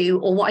tend to,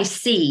 or what I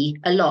see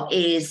a lot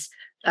is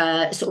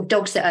sort of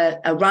dogs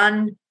that are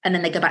run, and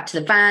then they go back to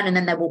the van, and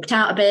then they're walked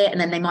out a bit, and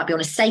then they might be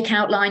on a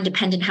stakeout line,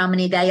 depending how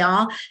many they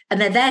are,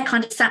 and they're there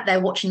kind of sat there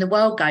watching the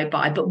world go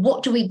by. But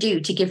what do we do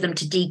to give them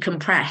to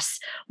decompress?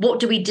 What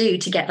do we do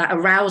to get that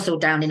arousal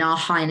down in our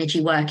high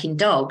energy working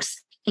dogs?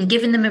 And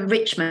giving them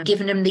enrichment,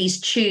 giving them these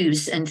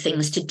chews and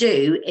things to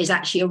do is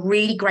actually a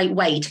really great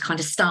way to kind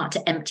of start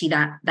to empty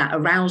that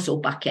arousal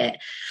bucket.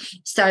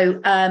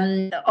 So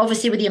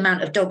obviously with the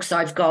amount of dogs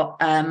I've got,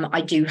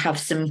 I do have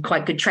some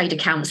quite good trade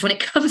accounts when it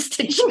comes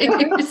to chews.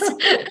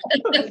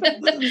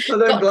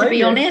 Got to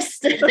be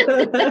honest.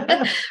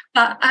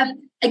 But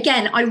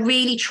again, I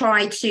really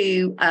try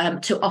to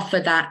offer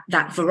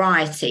that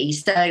variety.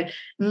 So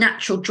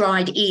natural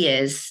dried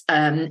ears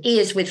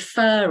with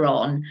fur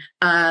on,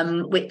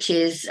 which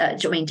is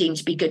deemed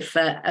to be good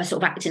for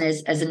sort of acting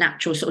as a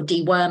natural sort of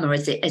dewormer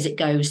as it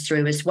goes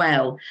through as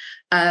well.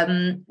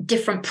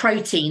 Different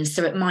proteins,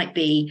 so it might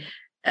be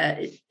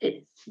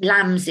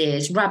lamb's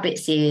ears,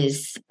 rabbit's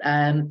ears,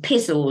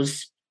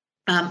 pizzles.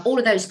 All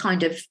of those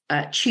kind of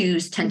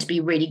chews tend to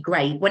be really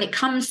great when it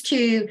comes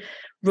to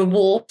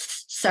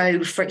rewards.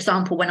 So for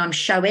example, when I'm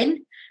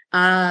showing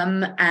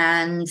and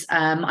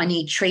I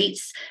need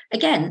treats,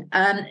 again,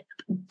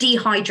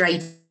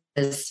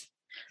 dehydrators,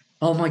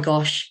 Oh my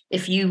gosh,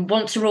 if you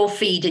want to raw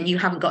feed and you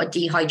haven't got a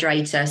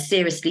dehydrator,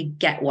 seriously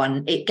get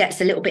one. It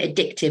gets a little bit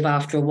addictive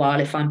after a while,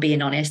 if I'm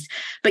being honest,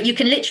 but you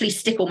can literally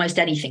stick almost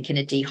anything in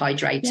a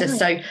dehydrator. Yeah.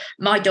 So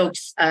my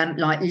dogs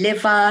like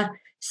liver,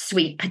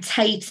 sweet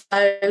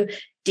potato,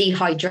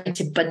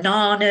 dehydrated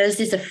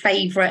bananas is a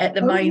favorite at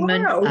the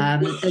moment.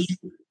 Wow.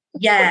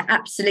 Yeah,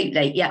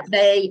 absolutely. Yeah,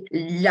 they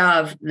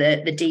love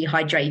the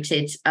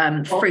dehydrated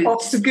fruits.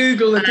 Off to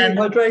Google a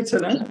dehydrator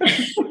now.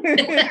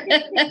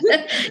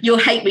 You'll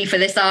hate me for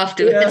this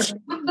afterwards. Yeah.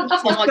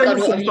 Oh my God,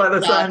 what have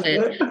you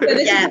started? So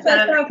this is the first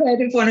I've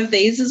heard of one of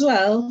these as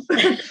well.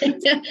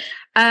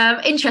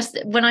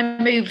 Interesting. When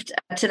I moved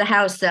to the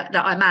house that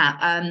I'm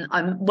at,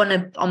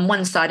 on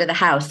one side of the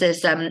house,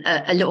 there's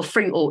a little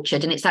fruit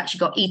orchard, and it's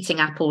actually got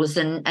eating apples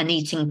and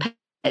eating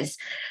pears.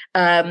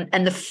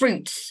 And the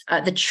fruits,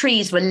 the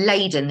trees were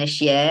laden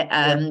this year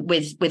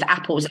with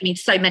apples. I mean,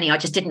 so many I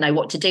just didn't know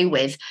what to do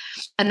with.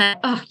 And then,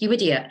 oh, you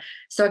idiot.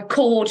 So I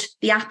cored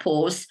the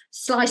apples,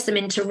 sliced them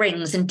into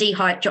rings and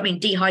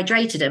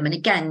dehydrated them. And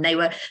again,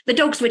 the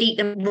dogs would eat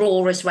them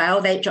raw as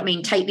well. Take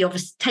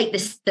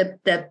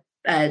the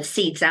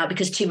seeds out,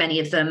 because too many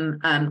of them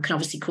can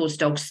obviously cause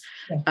dogs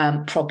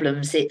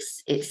problems,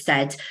 it's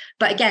said.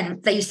 But again,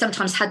 they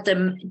sometimes had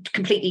them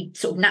completely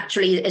sort of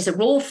naturally as a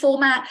raw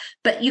format,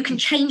 but you can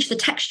change the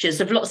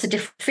textures of lots of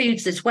different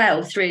foods as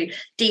well through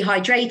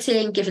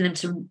dehydrating, giving them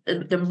to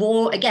them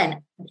raw.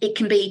 Again, it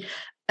can be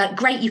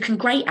great. You can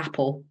grate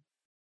apple.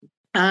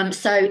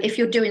 So if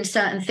you're doing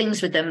certain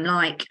things with them,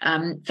 like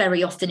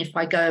very often if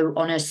I go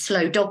on a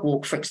slow dog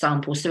walk, for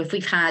example, so if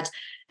we've had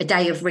a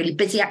day of really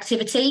busy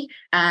activity,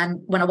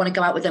 and when I want to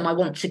go out with them, I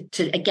want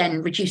to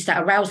again reduce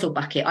that arousal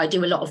bucket, I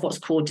do a lot of what's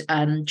called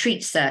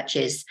treat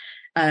searches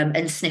and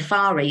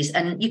sniffaris,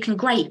 and you can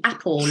grate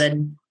apple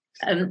and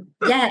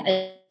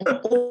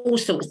all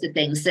sorts of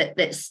things that's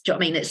that's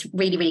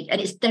really, really, and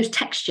it's those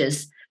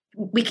textures.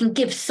 We can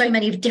give so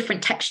many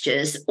different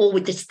textures all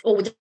with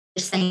the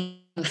same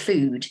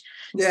food.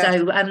 Yeah.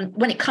 So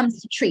when it comes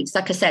to treats,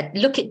 like I said,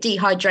 look at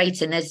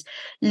dehydrating. There's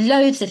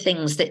loads of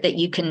things that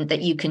you can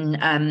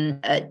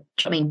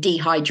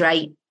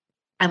dehydrate.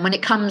 And when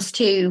it comes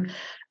to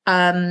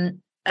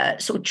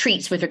sort of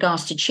treats with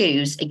regards to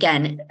chews,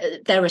 again,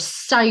 there are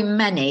so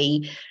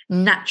many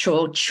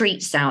natural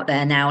treats out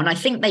there now, and I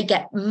think they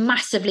get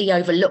massively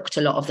overlooked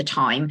a lot of the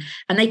time,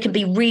 and they can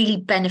be really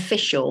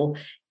beneficial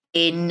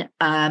in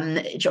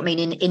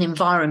in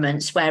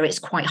environments where it's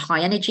quite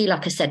high energy,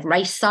 like I said,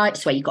 race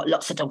sites where you've got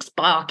lots of dogs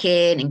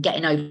barking and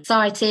getting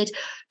overexcited,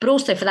 but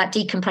also for that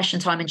decompression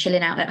time and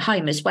chilling out at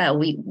home as well.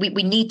 We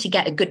need to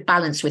get a good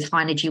balance with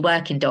high energy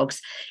working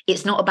dogs.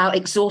 It's not about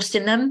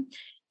exhausting them,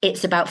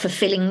 it's about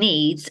fulfilling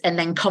needs and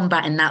then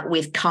combating that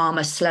with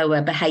calmer,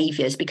 slower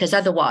behaviors, because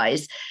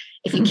otherwise,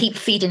 if you keep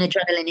feeding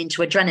adrenaline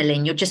into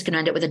adrenaline, you're just going to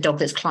end up with a dog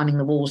that's climbing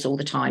the walls all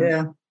the time.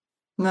 Yeah,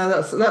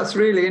 no, that's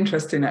really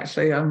interesting,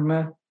 actually.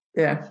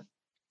 Yeah.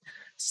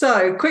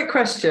 So, quick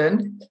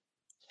question.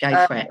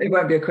 Go for it. It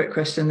won't be a quick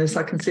question, this,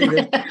 I can see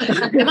this.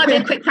 It might be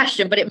a quick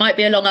question, but it might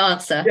be a long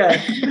answer. Yeah,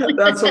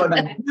 that's what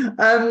I meant.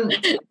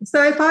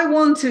 So if I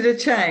wanted to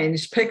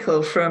change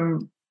pickle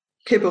from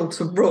kibble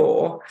to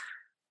raw,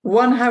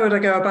 how would I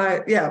go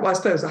about? Yeah, well, I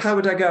suppose, how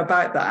would I go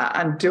about that?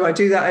 And do I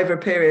do that over a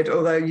period?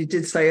 Although you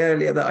did say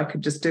earlier that I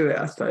could just do it,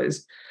 I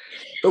suppose.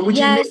 But would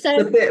you mix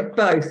a bit of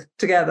both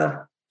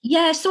together?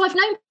 Yeah, so I've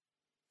known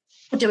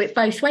do it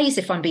both ways,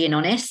 if I'm being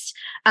honest.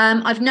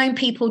 I've known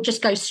people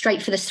just go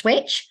straight for the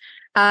switch,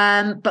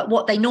 but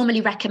what they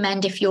normally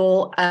recommend if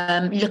you're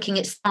looking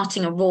at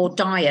starting a raw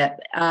diet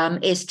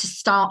is to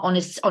start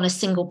on a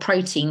single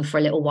protein for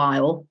a little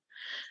while,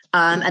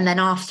 and then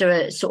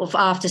after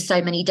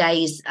so many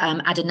days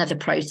add another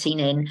protein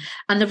in.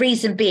 And the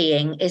reason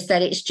being is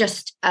that it's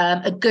just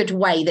a good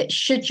way that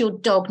should your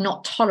dog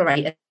not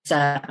tolerate a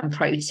certain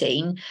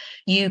protein,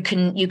 you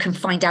can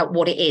find out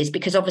what it is,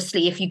 because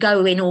obviously if you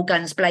go in all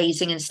guns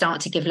blazing and start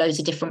to give loads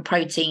of different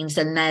proteins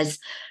and there's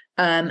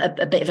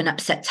a bit of an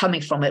upset tummy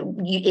from it,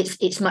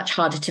 it's much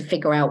harder to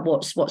figure out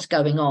what's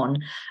going on.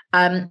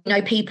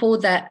 People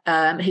that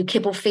who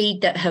kibble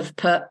feed that have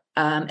put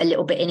a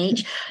little bit in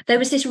each. There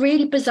was this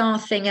really bizarre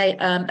thing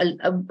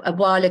a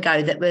while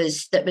ago that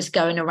was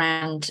going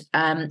around,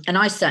 and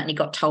I certainly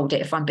got told it,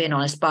 if I'm being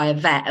honest, by a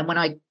vet, and when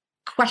I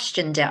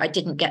questioned it, I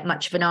didn't get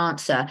much of an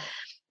answer,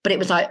 but it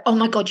was like, oh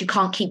my God, you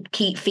can't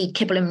feed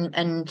kibble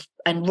and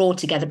raw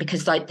together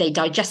because they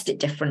digest at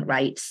different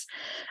rates.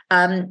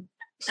 And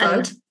I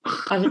was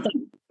like,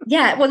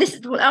 yeah, well,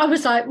 I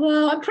was like,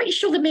 well, I'm pretty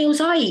sure the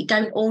meals I eat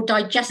don't all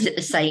digest at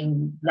the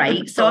same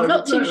rate, so I'm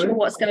not too sure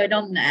what's going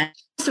on there.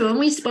 So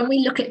when we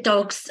look at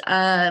dogs,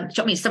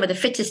 some of the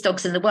fittest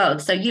dogs in the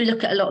world, so you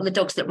look at a lot of the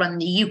dogs that run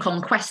the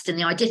Yukon Quest and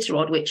the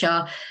Iditarod, which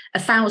are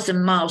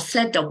 1,000-mile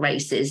sled dog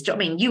races.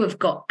 You have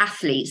got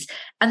athletes,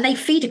 and they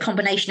feed a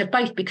combination of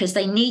both because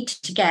they need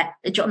to get,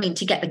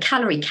 to get the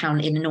calorie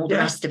count in and all the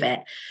rest of it.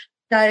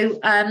 So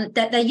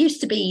there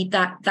used to be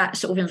that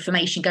sort of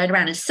information going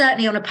around, and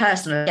certainly on a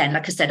personal, again,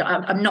 like I said,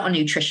 I'm not a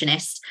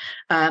nutritionist.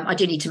 I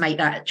do need to make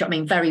that,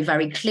 very,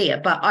 very clear,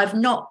 but I've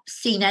not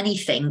seen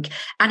anything.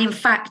 And in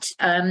fact,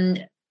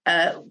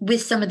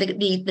 with some of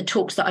the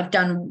talks that I've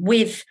done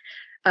with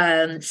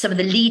some of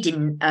the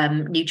leading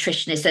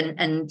nutritionists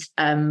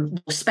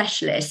and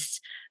specialists,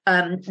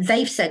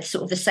 they've said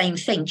sort of the same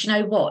thing. Do you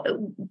know what?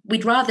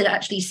 We'd rather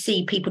actually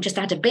see people just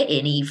add a bit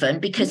in, even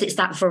because it's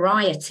that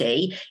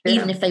variety,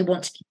 even if they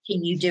want to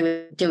continue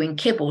doing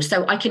kibble.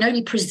 So I can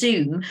only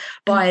presume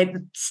by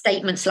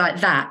statements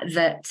like that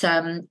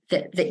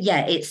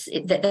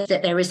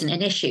there isn't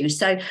an issue.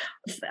 So,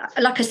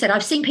 like I said,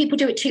 I've seen people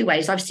do it two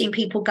ways. I've seen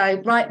people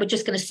go, right, we're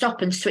just going to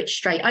stop and switch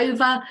straight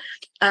over,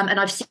 and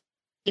I've seen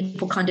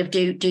people kind of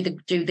do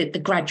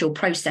the gradual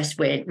process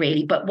with,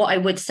 really. But what I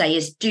would say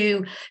is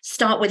do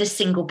start with a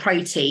single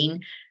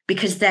protein,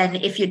 because then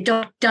if your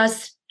dog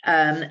does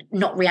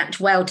not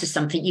react well to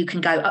something, you can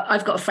go,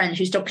 I've got a friend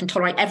whose dog can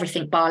tolerate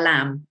everything bar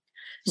lamb.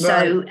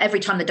 So every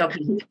time the dog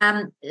eats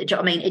lamb, do you know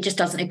what I mean, it just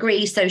doesn't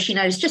agree. So she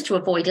knows just to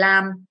avoid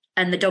lamb,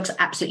 and the dog's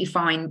absolutely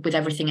fine with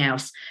everything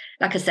else.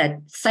 Like I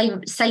said,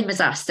 same as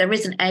us. There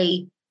isn't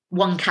a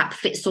one cap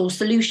fits all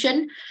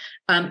solution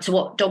to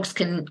what dogs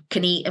can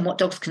eat and what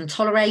dogs can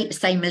tolerate,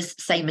 same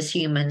as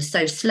humans.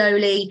 So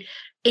slowly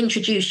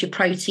introduce your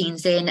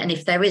proteins in, and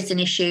if there is an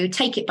issue,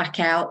 take it back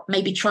out,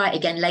 maybe try it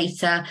again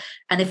later.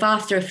 And if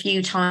after a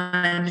few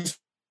times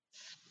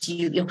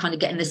you're kind of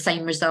getting the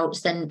same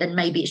results, then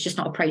maybe it's just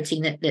not a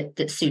protein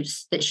that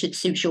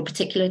suits your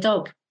particular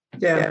dog.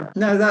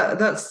 No,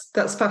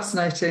 that's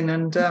fascinating,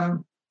 and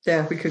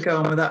we could go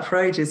on with that for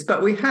ages,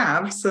 but we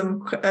have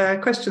some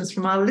questions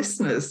from our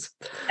listeners.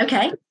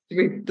 Okay.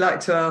 We'd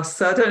like to ask.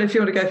 So I don't know if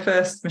you want to go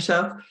first,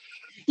 Michelle.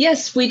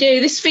 Yes, we do.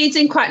 This feeds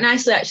in quite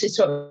nicely, actually,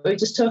 to what we were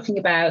just talking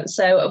about.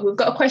 So we've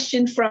got a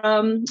question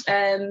from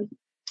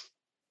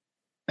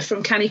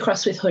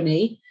Canicross with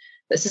Honey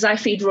that says, I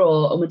feed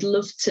raw and would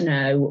love to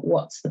know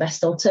what's the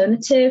best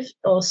alternative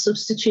or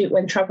substitute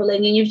when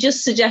travelling. And you've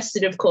just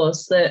suggested, of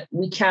course, that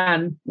we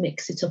can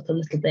mix it up a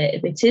little bit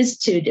if it is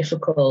too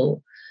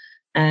difficult.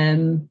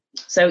 What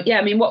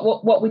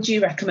would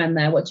you recommend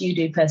there? What do you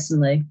do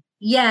personally?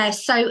 Yeah,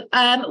 so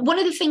one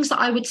of the things that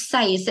I would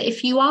say is that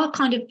if you are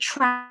kind of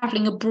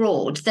traveling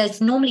abroad,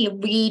 there's normally a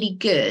really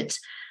good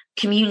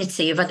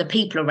community of other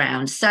people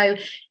around. So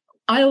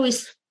I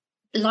always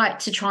like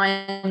to try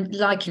and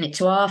liken it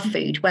to our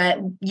food,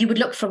 where you would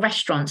look for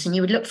restaurants and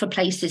you would look for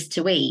places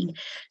to eat.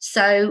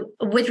 So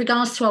with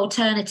regards to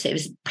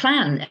alternatives,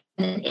 plan.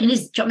 And it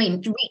is, do you know what I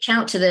mean, reach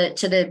out to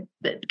the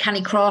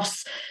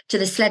Canicross, to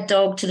the sled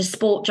dog, to the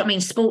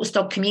sports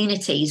dog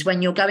communities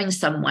when you're going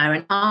somewhere,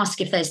 and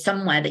ask if there's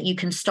somewhere that you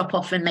can stop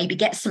off and maybe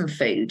get some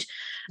food.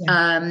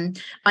 Yeah.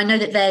 I know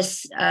that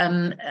there's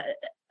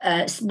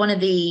one of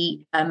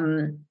the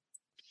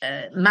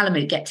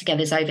Malamute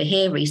get-togethers over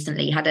here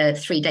recently had a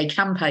 3-day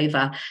camp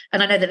over,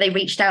 and I know that they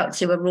reached out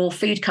to a raw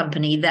food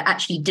company that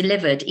actually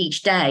delivered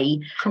each day.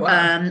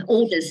 Wow.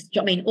 Orders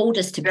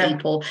to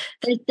people.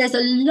 There's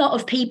a lot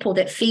of people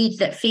that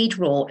feed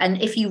raw, and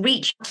if you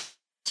reach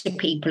to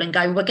people and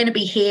go, we're going to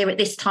be here at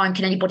this time,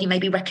 can anybody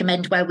maybe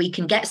recommend where we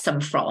can get some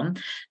from,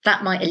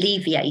 that might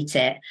alleviate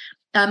it.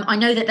 I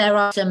know that there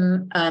are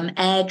some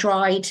air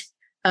dried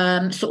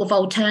sort of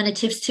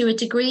alternatives to a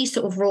degree,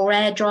 sort of raw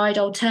air dried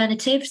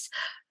alternatives.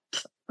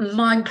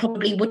 Mine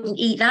probably wouldn't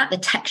eat that. The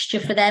texture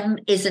for them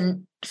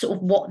isn't sort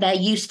of what they're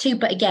used to.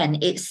 But again,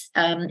 it's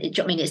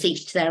it's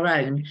each to their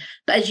own.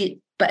 But as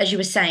you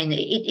were saying,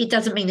 it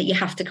doesn't mean that you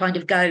have to kind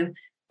of go,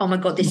 oh my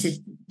God, this is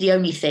the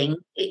only thing.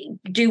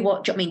 Do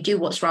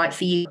what's right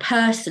for you.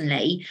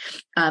 Personally,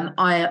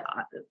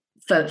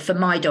 for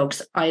my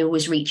dogs, I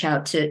always reach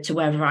out to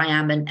wherever I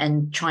am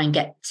and try and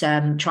get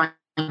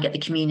the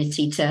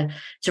community to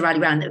rally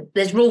around.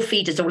 There's raw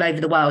feeders all over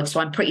the world, so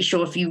I'm pretty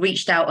sure if you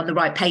reached out on the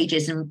right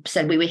pages and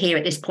said we were here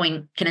at this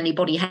point, can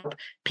anybody help,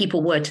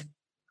 people would.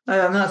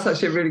 And that's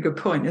actually a really good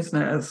point,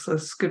 isn't it? That's a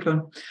good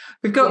one.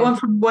 We've got one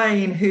from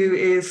Wayne, who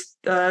is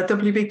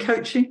WB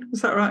Coaching.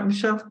 Is that right,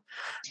 Michelle?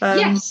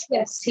 Yes.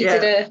 He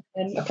did a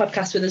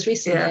podcast with us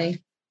recently. Yeah.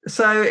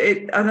 So,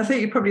 and I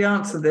think you probably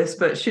answered this,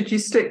 but should you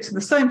stick to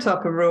the same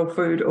type of raw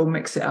food or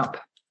mix it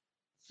up?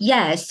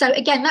 Yeah, so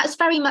again, that's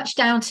very much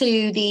down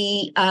to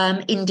the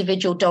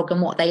individual dog and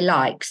what they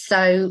like.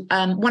 So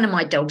one of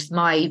my dogs,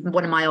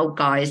 one of my old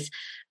guys,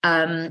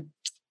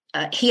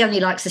 he only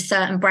likes a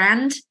certain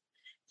brand,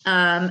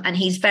 and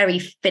he's very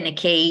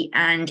finicky.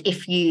 And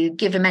if you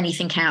give him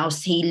anything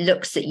else, he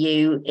looks at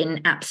you in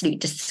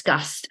absolute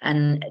disgust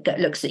and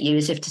looks at you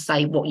as if to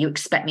say, what, you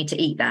expect me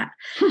to eat that?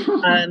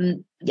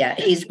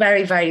 He's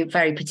very, very,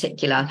 very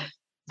particular.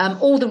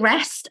 All the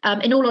rest,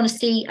 in all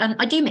honesty,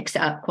 I do mix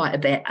it up quite a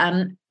bit.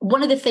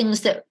 One of the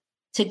things that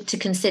to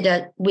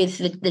consider with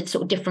the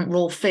sort of different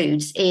raw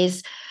foods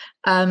is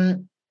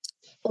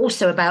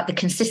also about the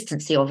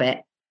consistency of it.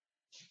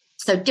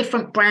 So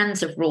different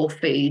brands of raw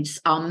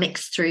foods are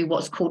mixed through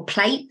what's called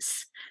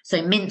plates.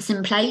 so mince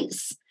and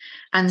plates.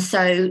 And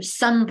so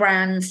some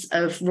brands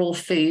of raw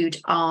food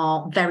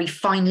are very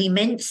finely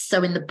minced.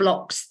 So in the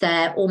blocks,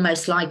 they're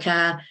almost like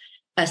a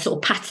sort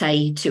of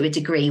pate to a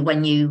degree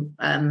when you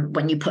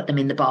put them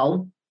in the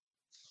bowl.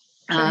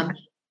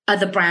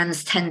 Other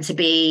brands tend to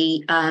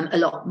be a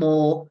lot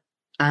more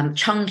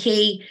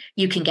chunky.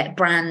 You can get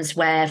brands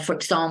where, for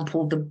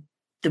example,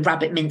 the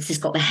rabbit mince has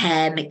got the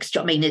hair mixed.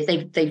 I mean,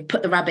 they've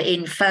put the rabbit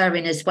in, fur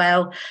in as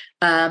well,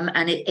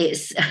 and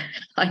it's.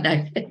 I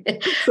know.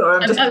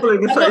 Sorry, I'm just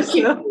pulling your face.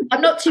 I'm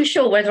not too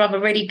sure whether I'm a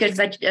really good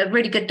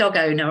dog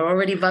owner or a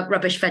really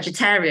rubbish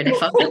vegetarian. If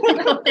I'm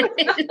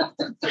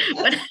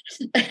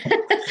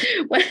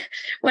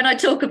when I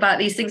talk about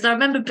these things, I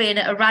remember being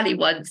at a rally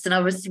once, and I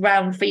was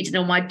round feeding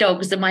all my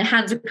dogs, and my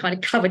hands were kind of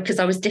covered because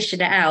I was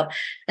dishing it out,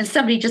 and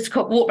somebody just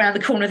walked around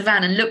the corner of the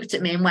van and looked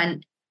at me and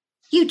went,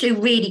 "You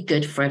do really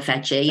good for a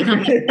veggie." And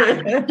I'm like,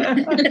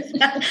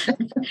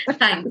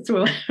 thanks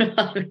for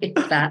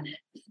that.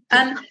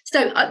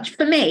 So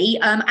for me,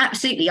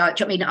 absolutely. I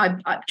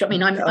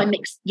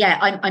mix. Yeah,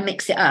 I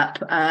mix it up.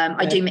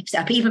 I do mix it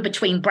up, even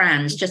between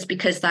brands, just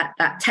because that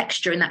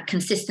texture and that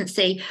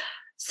consistency.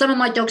 Some of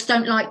my dogs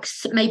don't like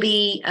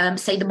maybe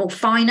say the more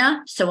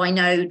finer, so I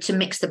know to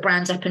mix the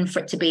brands up and for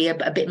it to be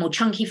a bit more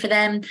chunky for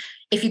them.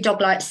 If your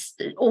dog likes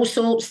all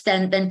sorts,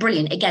 then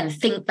brilliant. Again,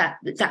 think that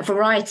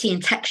variety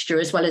and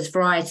texture as well as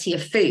variety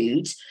of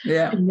food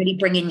can really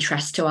bring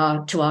interest to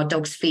our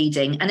dogs'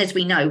 feeding. And as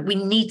we know, we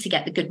need to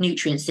get the good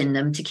nutrients in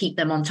them to keep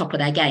them on top of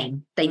their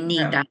game. They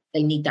need that.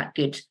 They need that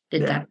good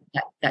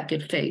that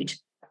good food.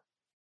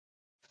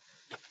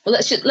 Well,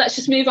 let's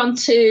just move on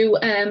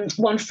to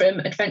one from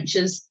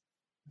Adventures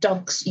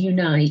Dogs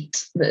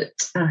Unite that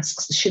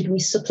asks, should we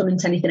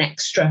supplement anything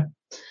extra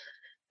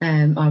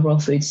our raw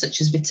foods,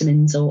 such as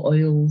vitamins or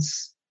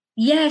oils?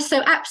 Yeah,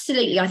 so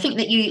absolutely. I think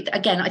that you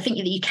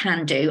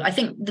can do. I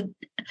think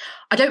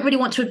I don't really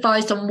want to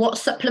advise on what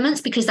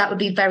supplements, because that would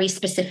be very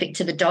specific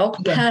to the dog.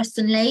 Yeah.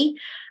 Personally,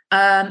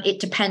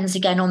 it depends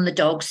again on the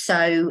dog.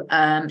 So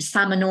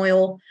salmon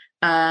oil,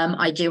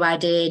 I do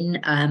add in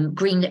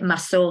green lip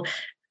mussel.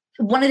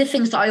 One of the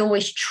things that I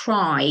always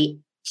try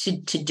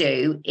to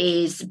do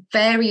is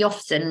very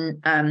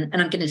often, and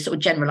I'm going to sort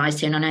of generalize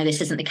here, and I know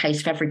this isn't the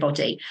case for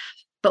everybody,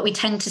 but we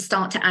tend to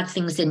start to add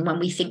things in when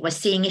we think we're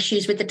seeing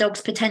issues with the dogs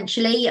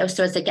potentially,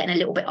 also as they're getting a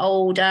little bit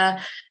older.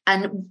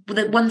 And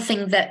the one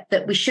thing that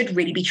we should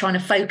really be trying to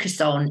focus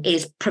on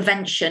is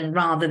prevention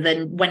rather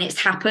than when it's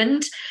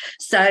happened.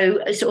 So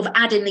sort of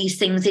adding these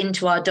things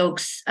into our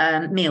dogs'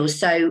 meals.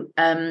 So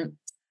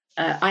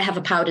I have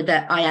a powder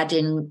that I add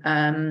in.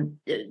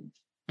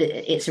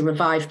 It's a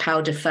Revive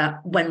powder for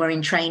when we're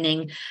in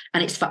training,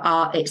 and it's for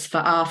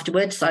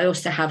afterwards. I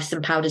also have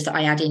some powders that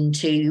I add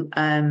into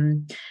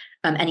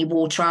any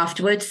water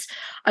afterwards.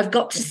 I've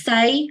got to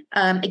say,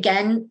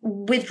 again,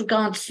 with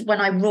regards to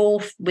when I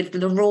with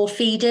the raw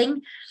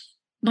feeding,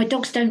 my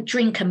dogs don't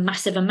drink a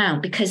massive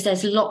amount because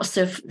there's lots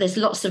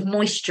of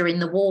moisture in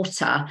the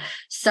water.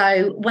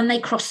 So when they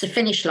cross the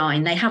finish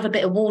line, they have a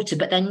bit of water,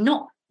 but they're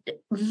not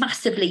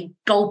massively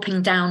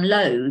gulping down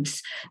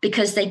loads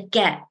because they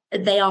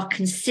are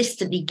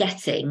consistently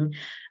getting.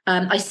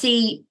 I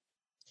see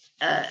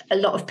a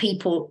lot of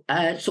people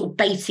sort of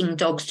baiting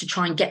dogs to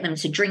try and get them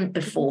to drink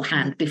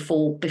beforehand,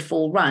 before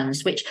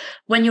runs, which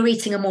when you're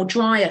eating a more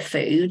drier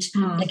food,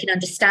 I can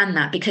understand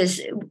that,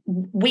 because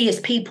we as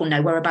people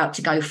know we're about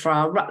to go for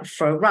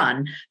a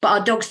run, but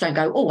our dogs don't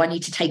go, oh, I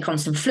need to take on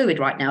some fluid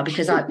right now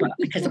because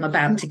I'm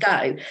about to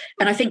go.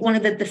 And I think one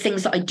of the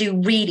things that I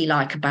do really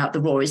like about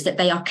the raw is that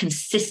they are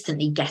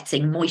consistently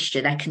getting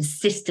moisture. They're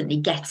consistently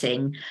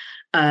getting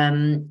do you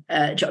know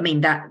what I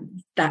mean,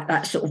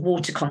 that sort of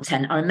water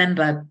content. I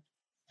remember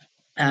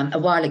a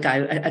while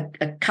ago,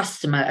 a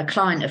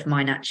client of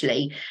mine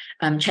actually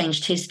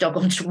changed his dog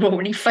onto raw,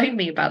 and he phoned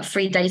me about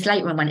 3 days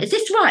later and went, "Is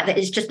this right that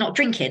it's just not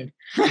drinking?"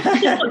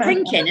 He's not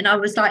drinking. And I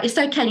was like, "It's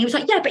okay." And he was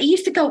like, "Yeah, but he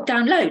used to gulp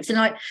down loads." And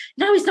like,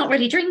 "No, he's not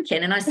really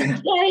drinking." And I said,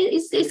 "Yeah,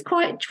 it's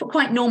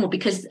quite normal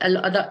because a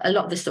lot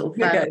of the sort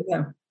of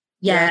a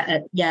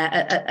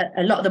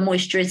lot of the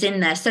moisture is in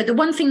there." So the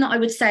one thing that I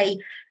would say,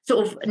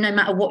 sort of, no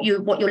matter what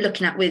you're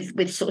looking at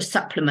with sort of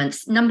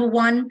supplements, number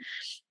one,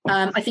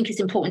 I think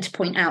it's important to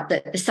point out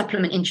that the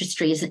supplement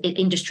industry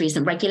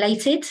isn't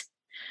regulated.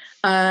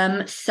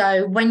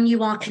 So when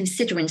you are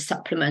considering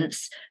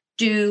supplements,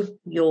 do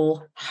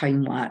your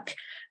homework.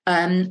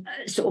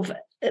 Sort of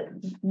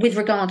with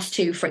regards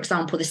to, for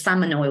example, the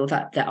salmon oil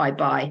that I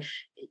buy,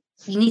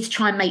 you need to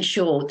try and make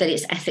sure that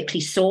it's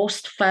ethically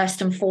sourced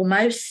first and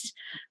foremost.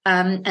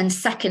 And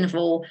second of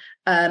all,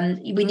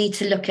 we need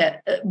to look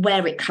at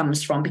where it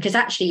comes from, because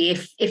actually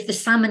if the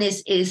salmon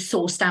is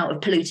sourced out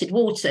of polluted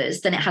waters,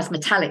 then it has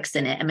metallics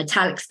in it, and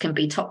metallics can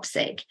be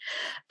toxic.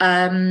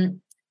 My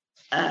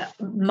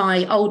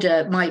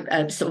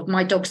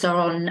dogs are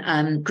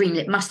on green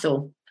lip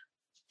mussel,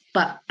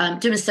 but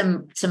doing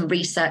some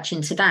research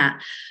into that,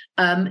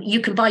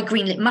 you can buy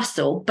green lip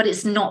mussel, but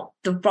it's not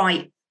the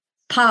right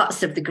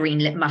parts of the green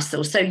lip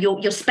mussel. So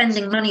you're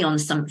spending money on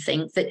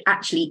something that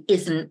actually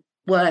isn't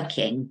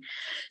working.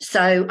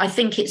 So I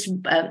think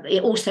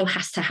it also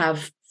has to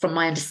have, from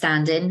my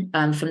understanding,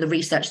 from the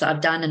research that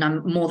I've done, and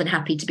I'm more than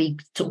happy to be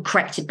sort of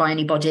corrected by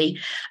anybody,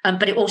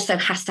 but it also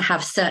has to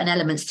have certain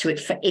elements to it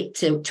for it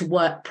to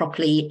work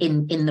properly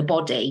in the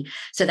body.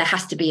 So there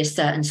has to be a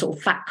certain sort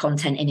of fat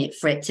content in it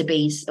for it to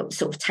be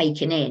sort of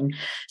taken in.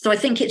 So I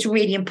think it's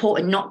really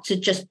important not to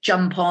just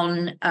jump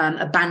on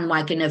a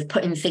bandwagon of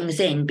putting things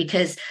in,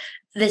 because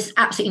there's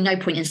absolutely no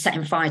point in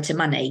setting fire to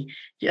money.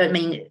 I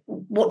mean,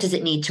 what does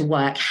it need to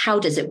work? How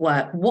does it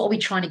work? What are we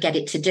trying to get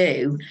it to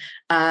do?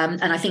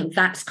 And I think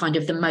that's kind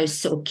of the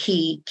most sort of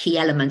key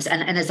elements.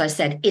 And as I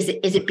said, is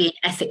it being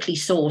ethically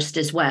sourced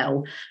as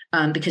well?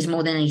 Because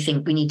more than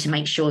anything, we need to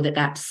make sure that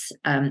that's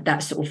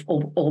sort of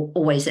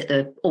always at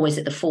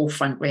the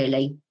forefront,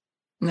 really.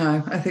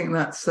 No, I think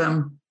that's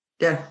I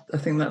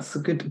think that's a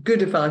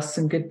good advice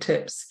and good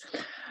tips.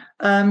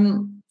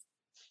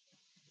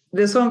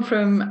 There's one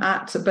from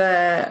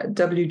 @BearWGSD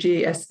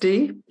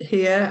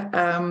here.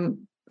 I'd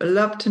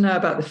love to know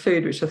about the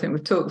food, which I think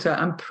we've talked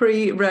about, and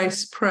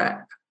pre-race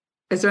prep.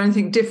 Is there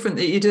anything different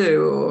that you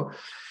do, or?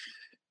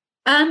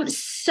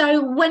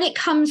 So when it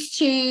comes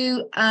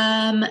to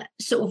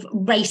sort of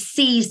race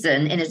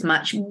season, in as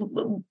much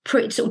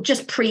sort of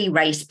just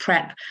pre-race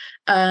prep,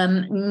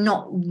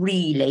 not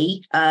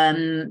really,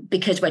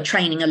 because we're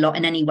training a lot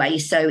in any way.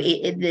 So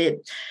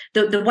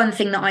the one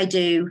thing that I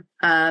do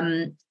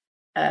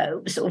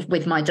sort of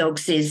with my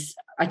dogs is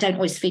I don't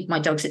always feed my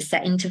dogs at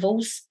set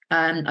intervals.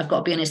 I've got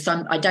to be honest,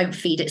 I don't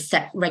feed at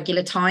set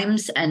regular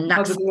times, and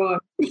that's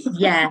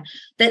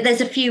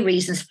there's a few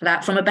reasons for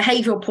that. From a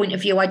behavioural point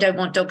of view, I don't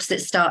want dogs that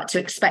start to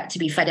expect to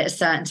be fed at a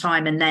certain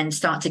time and then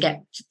start to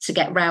get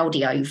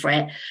rowdy over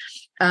it.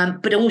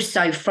 But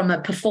also from a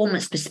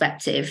performance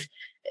perspective,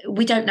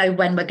 we don't know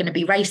when we're going to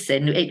be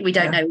racing. We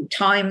don't know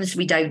times.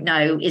 We don't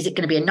know, is it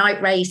going to be a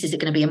night race? Is it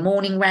going to be a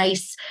morning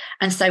race?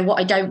 And so what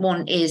I don't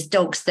want is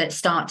dogs that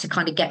start to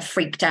kind of get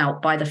freaked out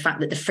by the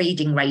fact that the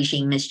feeding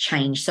regime has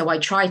changed. So I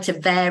try to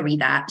vary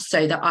that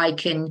so that I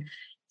can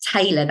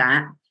tailor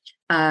that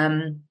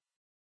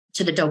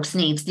to the dog's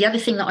needs. The other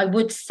thing that I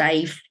would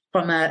say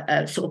from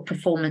a sort of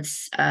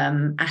performance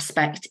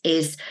aspect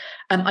is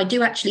I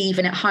do actually,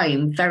 even at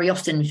home, very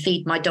often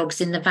feed my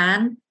dogs in the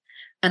van.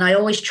 And I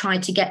always try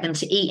to get them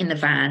to eat in the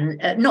van.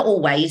 Not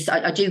always,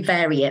 I do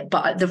vary it.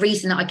 But the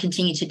reason that I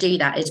continue to do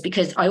that is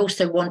because I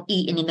also want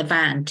eating in the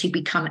van to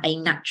become a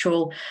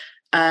natural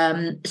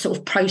sort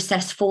of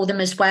process for them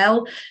as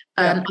well.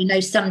 I know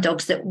some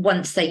dogs that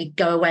once they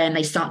go away and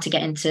they start to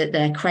get into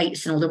their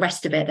crates and all the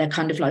rest of it, they're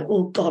kind of like,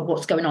 oh God,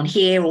 what's going on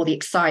here? Or the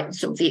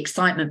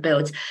excitement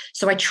builds.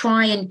 So I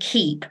try and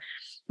keep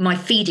my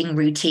feeding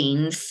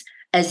routines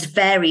as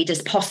varied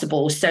as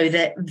possible so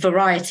that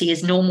variety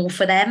is normal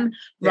for them,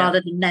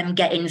 rather than them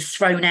getting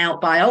thrown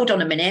out by, hold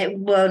on a minute,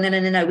 well,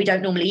 no, we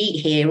don't normally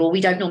eat here, or we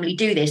don't normally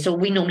do this, or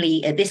we normally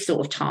eat at this sort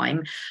of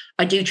time.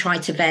 I do try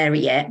to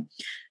vary it.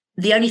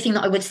 The only thing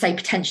that I would say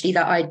potentially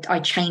that I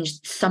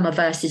changed summer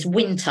versus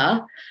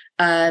winter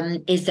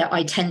is that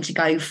I tend to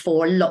go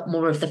for a lot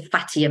more of the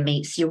fattier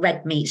meats, your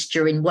red meats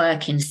during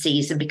working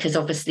season, because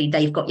obviously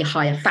they've got your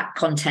higher fat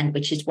content,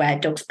 which is where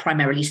dogs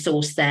primarily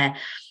source their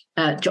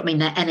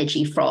their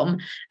energy from.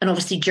 And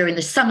obviously during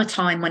the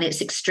summertime when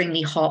it's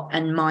extremely hot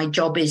and my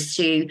job is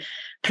to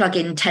plug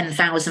in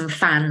 10,000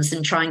 fans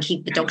and try and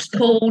keep the dogs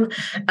cool,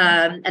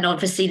 and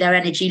obviously their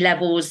energy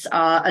levels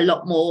are a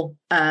lot more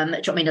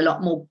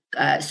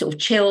sort of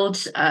chilled,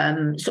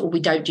 sort of we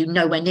don't do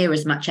nowhere near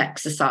as much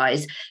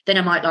exercise, then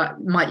I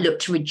might look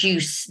to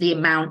reduce the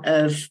amount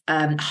of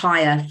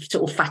higher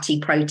sort of fatty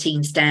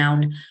proteins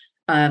down,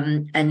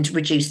 and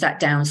reduce that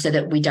down so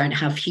that we don't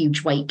have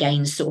huge weight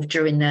gains sort of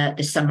during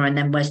the summer, and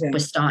then we're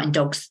starting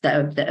dogs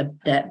that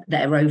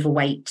are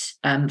overweight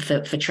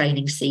for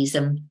training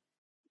season.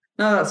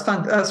 No, that's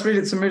fun. That's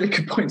really some really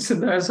good points in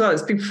there as well.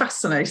 It's been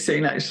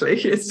fascinating,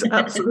 actually. It's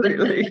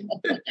absolutely.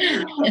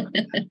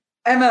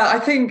 Emma, I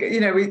think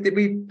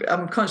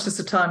I'm conscious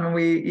of time, and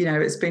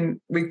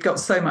we've got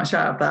so much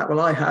out of that. Well,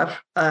 I have,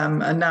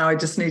 and now I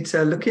just need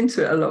to look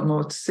into it a lot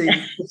more to see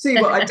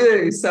what I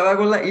do. So I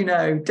will let you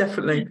know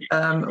definitely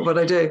what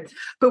I do.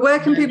 But where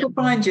can people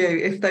find you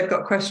if they've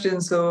got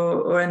questions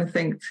or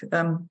anything?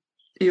 So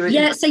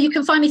you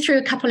can find me through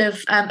a couple of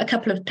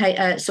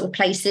sort of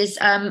places.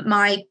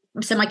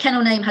 My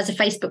kennel name has a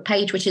Facebook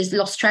page, which is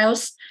Lost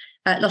Trails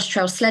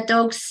Sled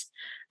Dogs.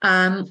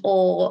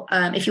 Or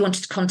if you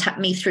wanted to contact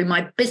me through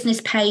my business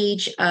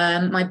page,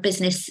 my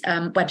business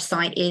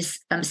website is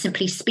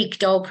simply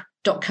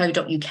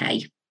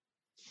speakdog.co.uk.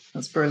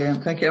 That's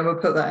brilliant. Thank you. And we'll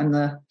put that in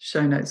the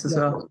show notes as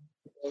well.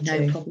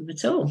 No problem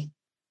at all.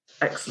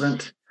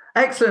 Excellent.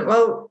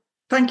 Well,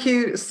 thank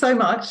you so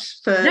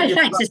much for. No,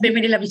 thanks. It's been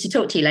really lovely to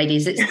talk to you,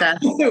 ladies. It's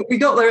we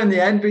got there in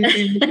the end.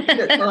 We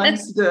get time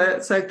to do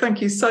it. So thank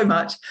you so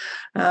much.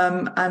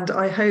 And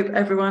I hope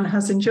everyone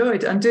has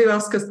enjoyed. And do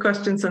ask us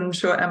questions, and I'm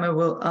sure Emma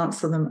will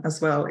answer them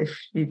as well if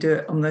you do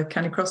it on the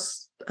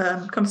Canicross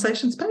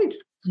Conversations page.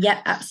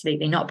 Yeah,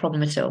 absolutely. Not a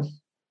problem at all.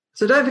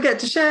 So don't forget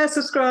to share,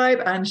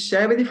 subscribe, and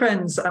share with your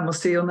friends. And we'll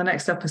see you on the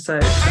next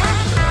episode.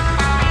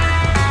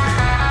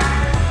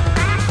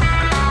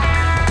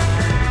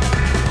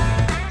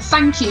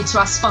 thank you to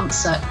our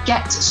sponsor,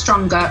 Get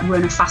Stronger,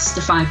 Run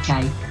Faster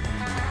 5K.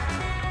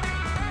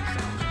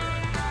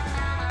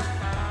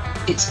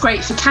 It's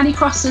great for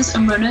canicrossers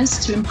and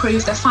runners to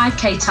improve their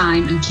 5K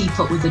time and keep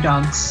up with the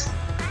dogs.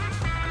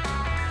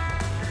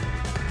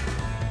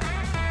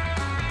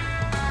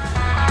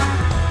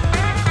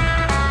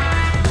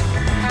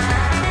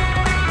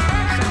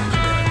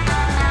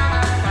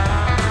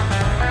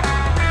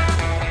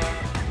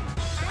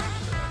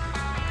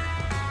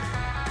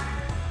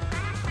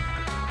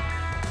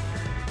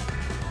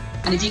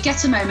 And if you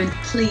get a moment,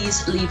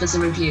 please leave us a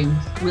review.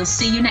 We'll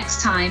see you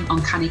next time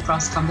on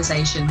Canicross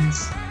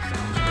Conversations.